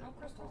 there's no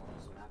crystals on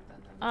this map then.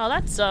 Oh,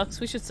 that sucks.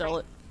 We should sell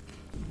it.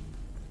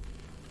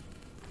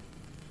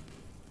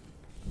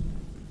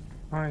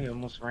 I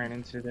almost ran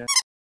into that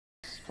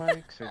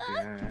spikes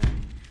again.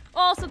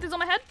 Oh, something's on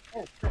my head.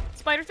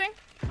 Spider thing.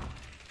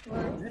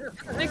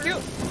 Thank you.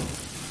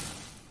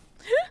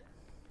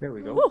 There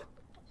we go. Woo.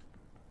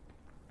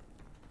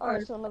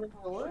 Alright, so another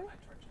door?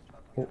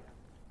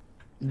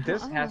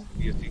 This has to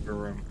be a secret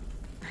room.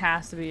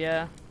 Has to be,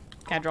 yeah.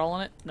 Can I draw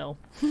on it? No.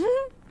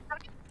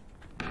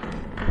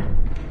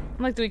 I'm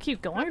like, do we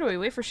keep going or do we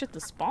wait for shit to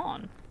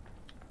spawn?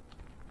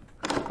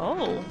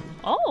 Oh.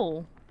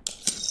 Oh.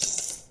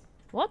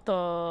 What the?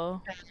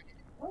 Oh.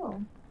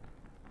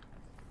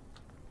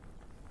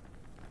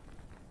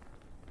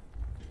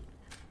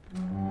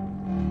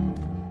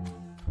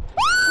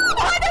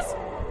 Behind us!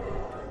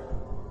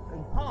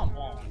 Come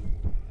on.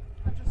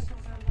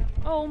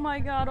 Oh my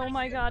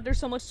god, there's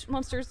so much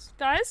monsters.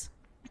 Guys?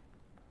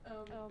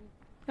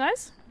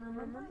 Guys?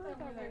 Remember where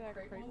that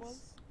crate was?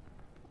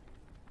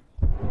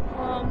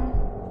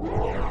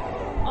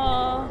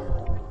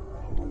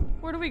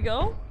 Where do we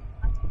go?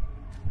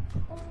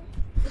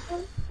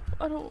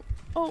 I don't.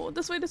 Oh,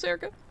 this way to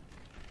SayRican.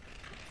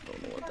 I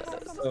don't know what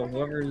that is. So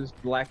whoever's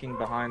lacking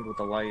behind with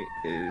the light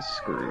is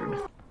screwed.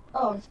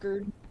 Oh, I'm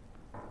screwed.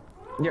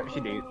 Yep,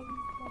 she did.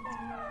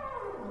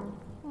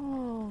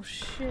 Oh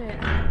shit.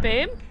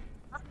 Babe?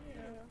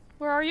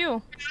 Where are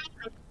you?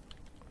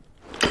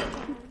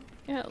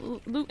 Yeah,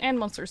 loot and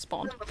monsters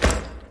spawned.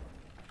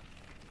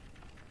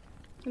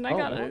 And I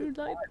got a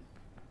light.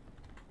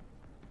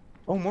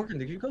 Oh, Morgan,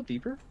 did you go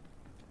deeper?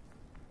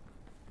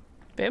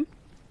 Babe?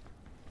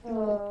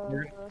 So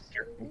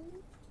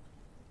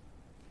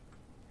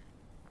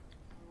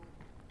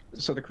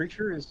the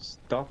creature is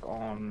stuck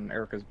on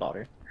Erica's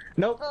body.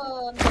 Nope.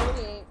 No,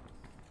 he ain't.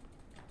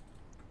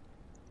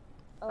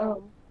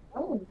 Oh.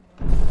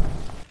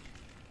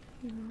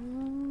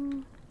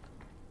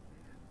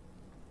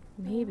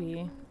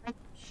 Maybe.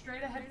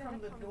 Straight ahead from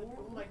the door,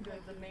 like the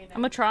main. I'm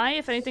gonna try.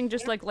 If anything,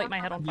 just like light my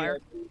head on fire.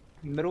 Yeah,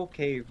 middle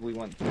cave we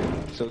went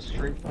through. So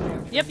straight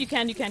from Yep, you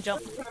can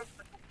jump. No,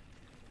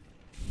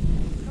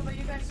 but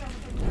you guys saw the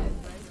pit,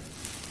 right?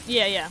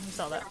 Yeah, we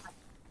saw that.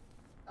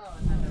 Oh, I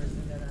thought there was a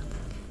dead end.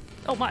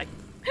 Oh my.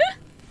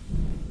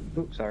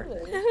 Oops, sorry.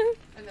 And then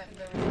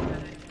there was a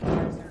dead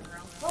end.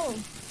 Oh.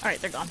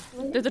 Alright, they're gone.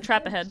 There's a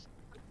trap ahead.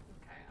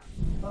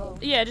 Oh.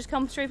 Yeah, just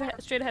come straight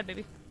ahead,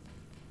 baby.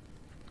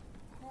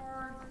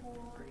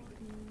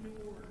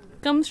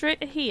 Come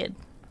straight ahead.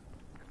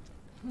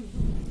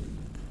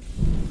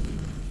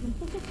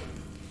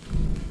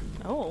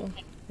 Oh,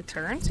 it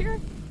turns here?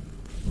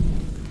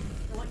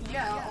 Well,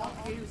 yeah, all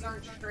caves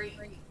aren't straight.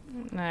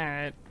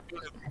 Alright.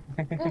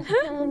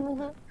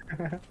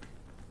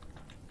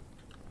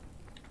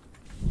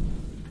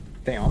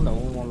 Damn, I'm the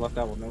only one left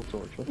out with no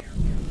torch.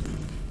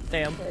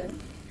 Damn.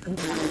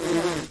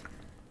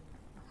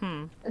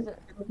 Is it?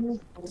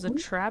 There's a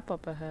trap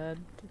up ahead.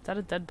 Is that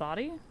a dead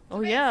body?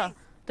 Oh yeah.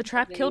 The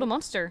trap killed a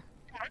monster.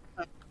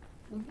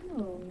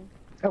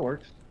 That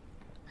works.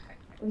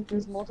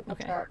 There's multiple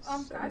Okay. traps.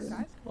 Guys.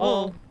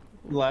 Oh.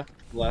 Left.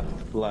 Oh,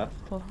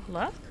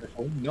 left?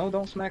 Oh, no,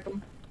 don't smack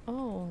him.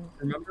 Oh.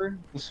 Remember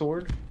the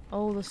sword?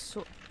 Oh, the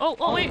sword. Oh,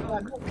 wait! Oh.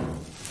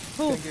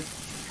 Thank you.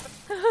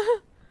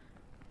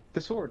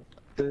 The sword.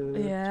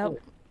 The Yeah.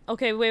 sword.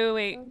 Okay,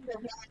 wait.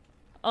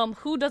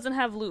 Who doesn't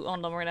have loot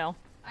on them right now?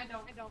 I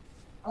don't.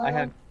 I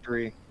had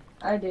 3.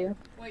 I do.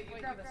 Wait, you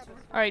grab a sword.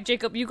 Alright,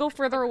 Jacob, you go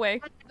further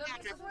away. No,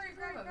 this is where you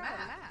grab a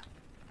map.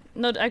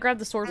 No, I grabbed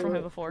the sword from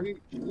him before. We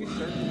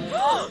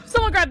searched.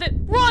 Someone grabbed it!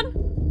 Run!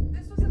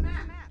 This was a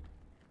map.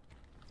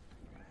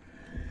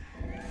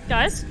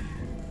 Guys? There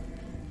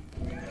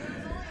was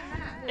only a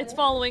map. It's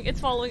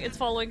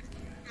following.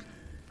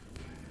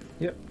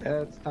 Yep,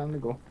 it's time to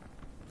go.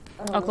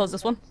 I'll close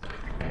this one.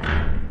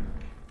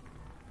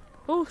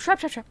 Oh,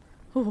 trap.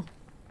 Oh.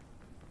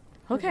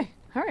 Okay,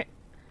 alright.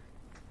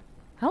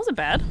 That wasn't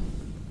bad.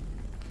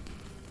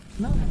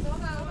 That's all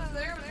that was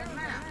there was a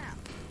map.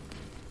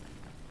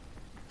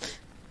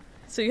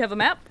 So you have a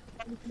map?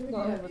 No,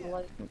 I have a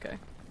light. Okay.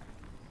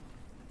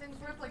 Things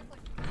rip like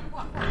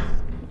what?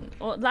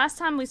 Well, last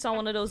time we saw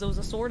one of those, there was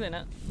a sword in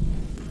it.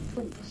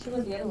 She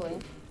went the other way.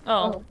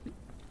 Oh.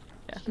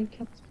 Yeah. She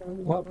kept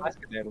going. Well, I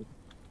skedaddled.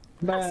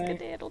 Bye.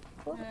 Skedaddled.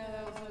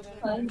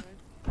 Bye.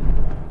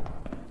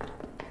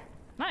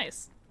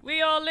 Nice.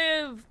 We all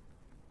live.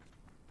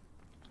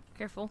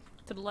 Careful.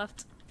 To the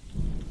left.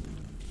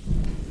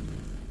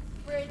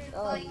 Bridge,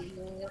 Oh, light,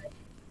 yeah.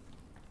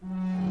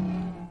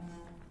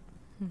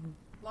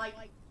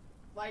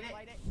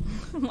 light it.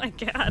 Oh my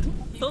god.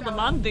 So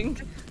demanding.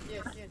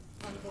 Yes,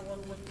 I'm the one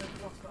with the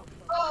crossbow.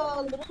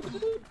 Oh,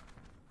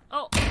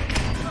 Oh.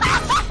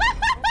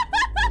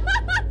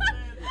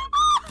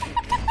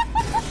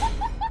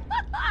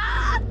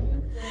 That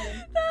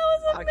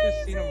was I amazing.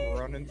 just seen him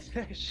run into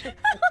that shit.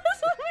 That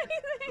was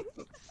amazing.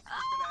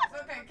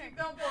 Okay, keep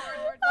going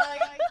forward.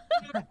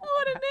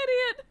 What an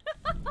idiot.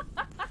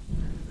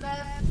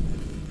 Left.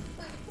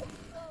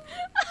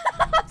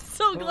 I'm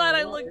so glad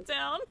I looked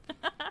down.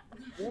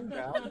 Calm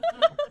down.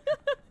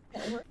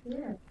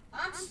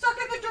 I'm stuck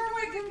in the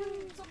doorway. Give me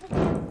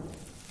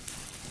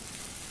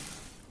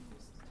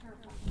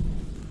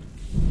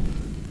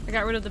I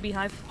got rid of the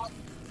beehive. Oh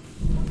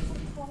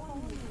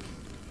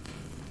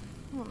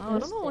no, I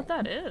don't know what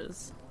that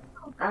is.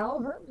 ow,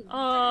 hurt me.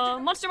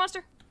 Monster.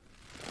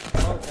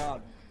 Oh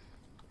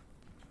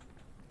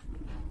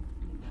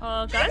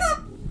god. Guys?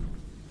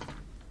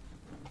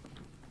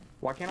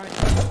 Why can't I?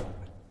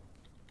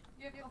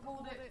 You have to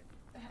hold it.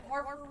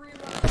 Hard for reload.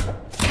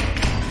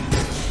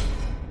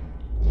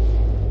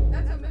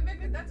 That's a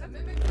mimic. That's a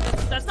mimic.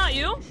 That's not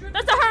you? Shoot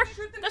That's the not her! mimic,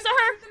 shoot the That's mimic, not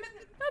her! shoot the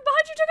mimic.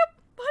 Behind you, Jacob!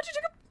 Behind you,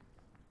 Jacob!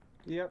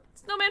 Yep.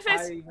 Snowman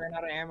face! I ran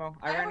out of ammo.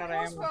 I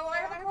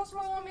have a crossbow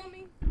on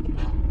me.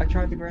 I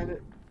tried to grab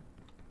it.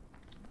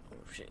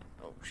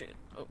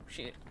 Oh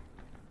shit.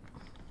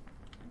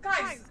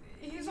 Guys,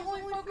 he's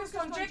only focused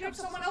on Jacob.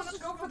 Someone else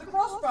just go for the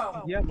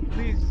crossbow. Yep,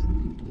 please.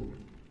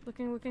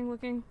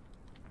 Looking.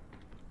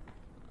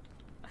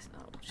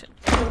 Oh shit.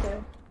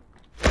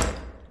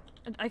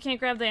 I can't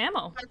grab the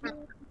ammo.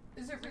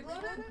 Is it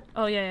reloaded?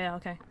 Oh yeah,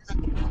 okay.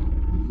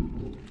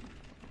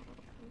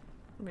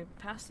 Let me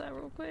pass that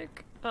real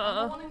quick.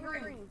 The one in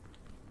green.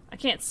 I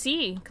can't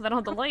see because I don't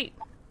have the light.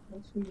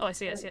 Oh, I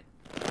see it.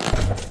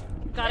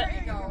 Got There it.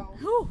 you go.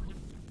 Whew.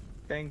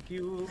 Thank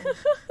you.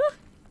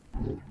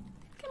 Come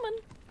on.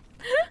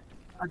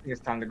 I think it's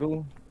time to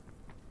go.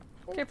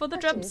 Careful the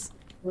drops.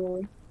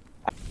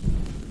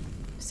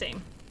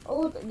 Same. Oh,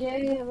 look,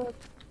 yeah, look.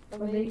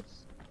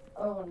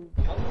 Oh,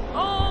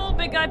 Oh,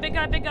 big guy.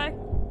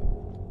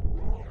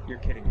 You're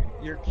kidding me.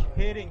 You're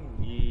kidding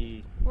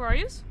me. Where are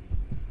yous?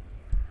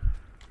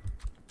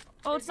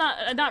 Oh, it's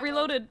not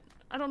reloaded.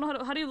 I don't know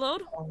how do you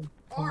load?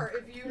 Or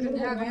if you didn't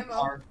have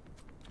ammo.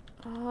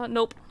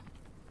 Nope.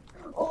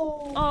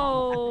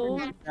 Oh.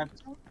 Grab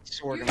the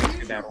sword You and let's use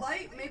the skedaddle.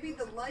 light. Maybe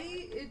the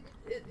light.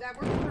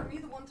 That worked for me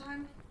the one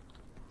time.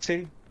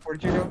 See?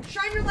 Where'd you go?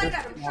 Shine your light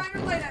at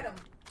him.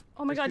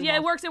 Oh my god, yeah,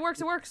 it works.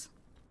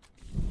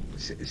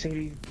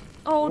 Sadie.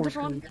 Oh, Or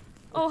different one. Sadie.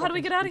 Oh, how do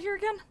we get out of here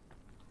again?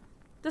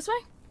 This way?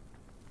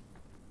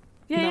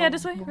 Yeah, No.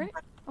 this way, right?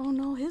 Oh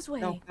no, his way.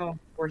 No,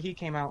 where he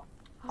came out.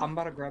 I'm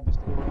about to grab the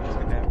sword and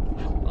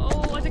skedaddle.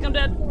 Oh, I think I'm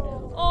dead.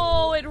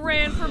 Oh, it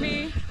ran for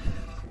me.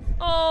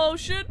 Oh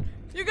shit.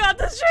 You got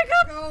this,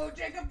 Jacob! Go,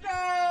 Jacob,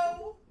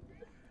 go!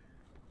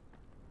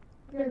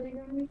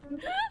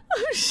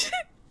 Oh shit.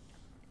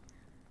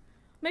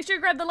 Make sure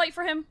you grab the light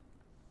for him.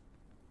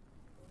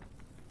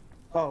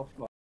 Oh,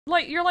 fuck.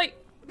 Light, your light.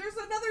 There's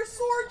another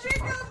sword,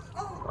 Jacob!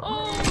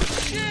 Oh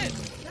shit.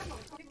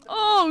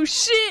 Oh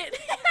shit.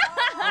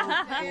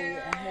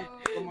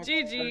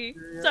 GG.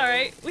 It's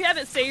alright. We have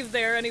it saved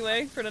there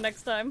anyway for the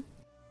next time.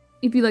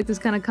 If you like this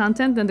kind of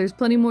content, then there's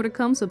plenty more to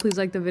come, so please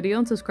like the video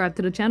and subscribe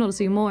to the channel to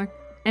see more.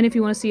 And if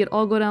you want to see it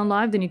all go down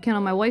live, then you can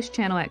on my wife's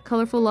channel at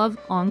Colorful Love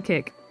on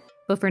Kick.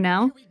 But for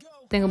now,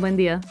 tengo buen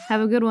día.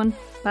 Have a good one.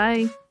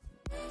 Bye.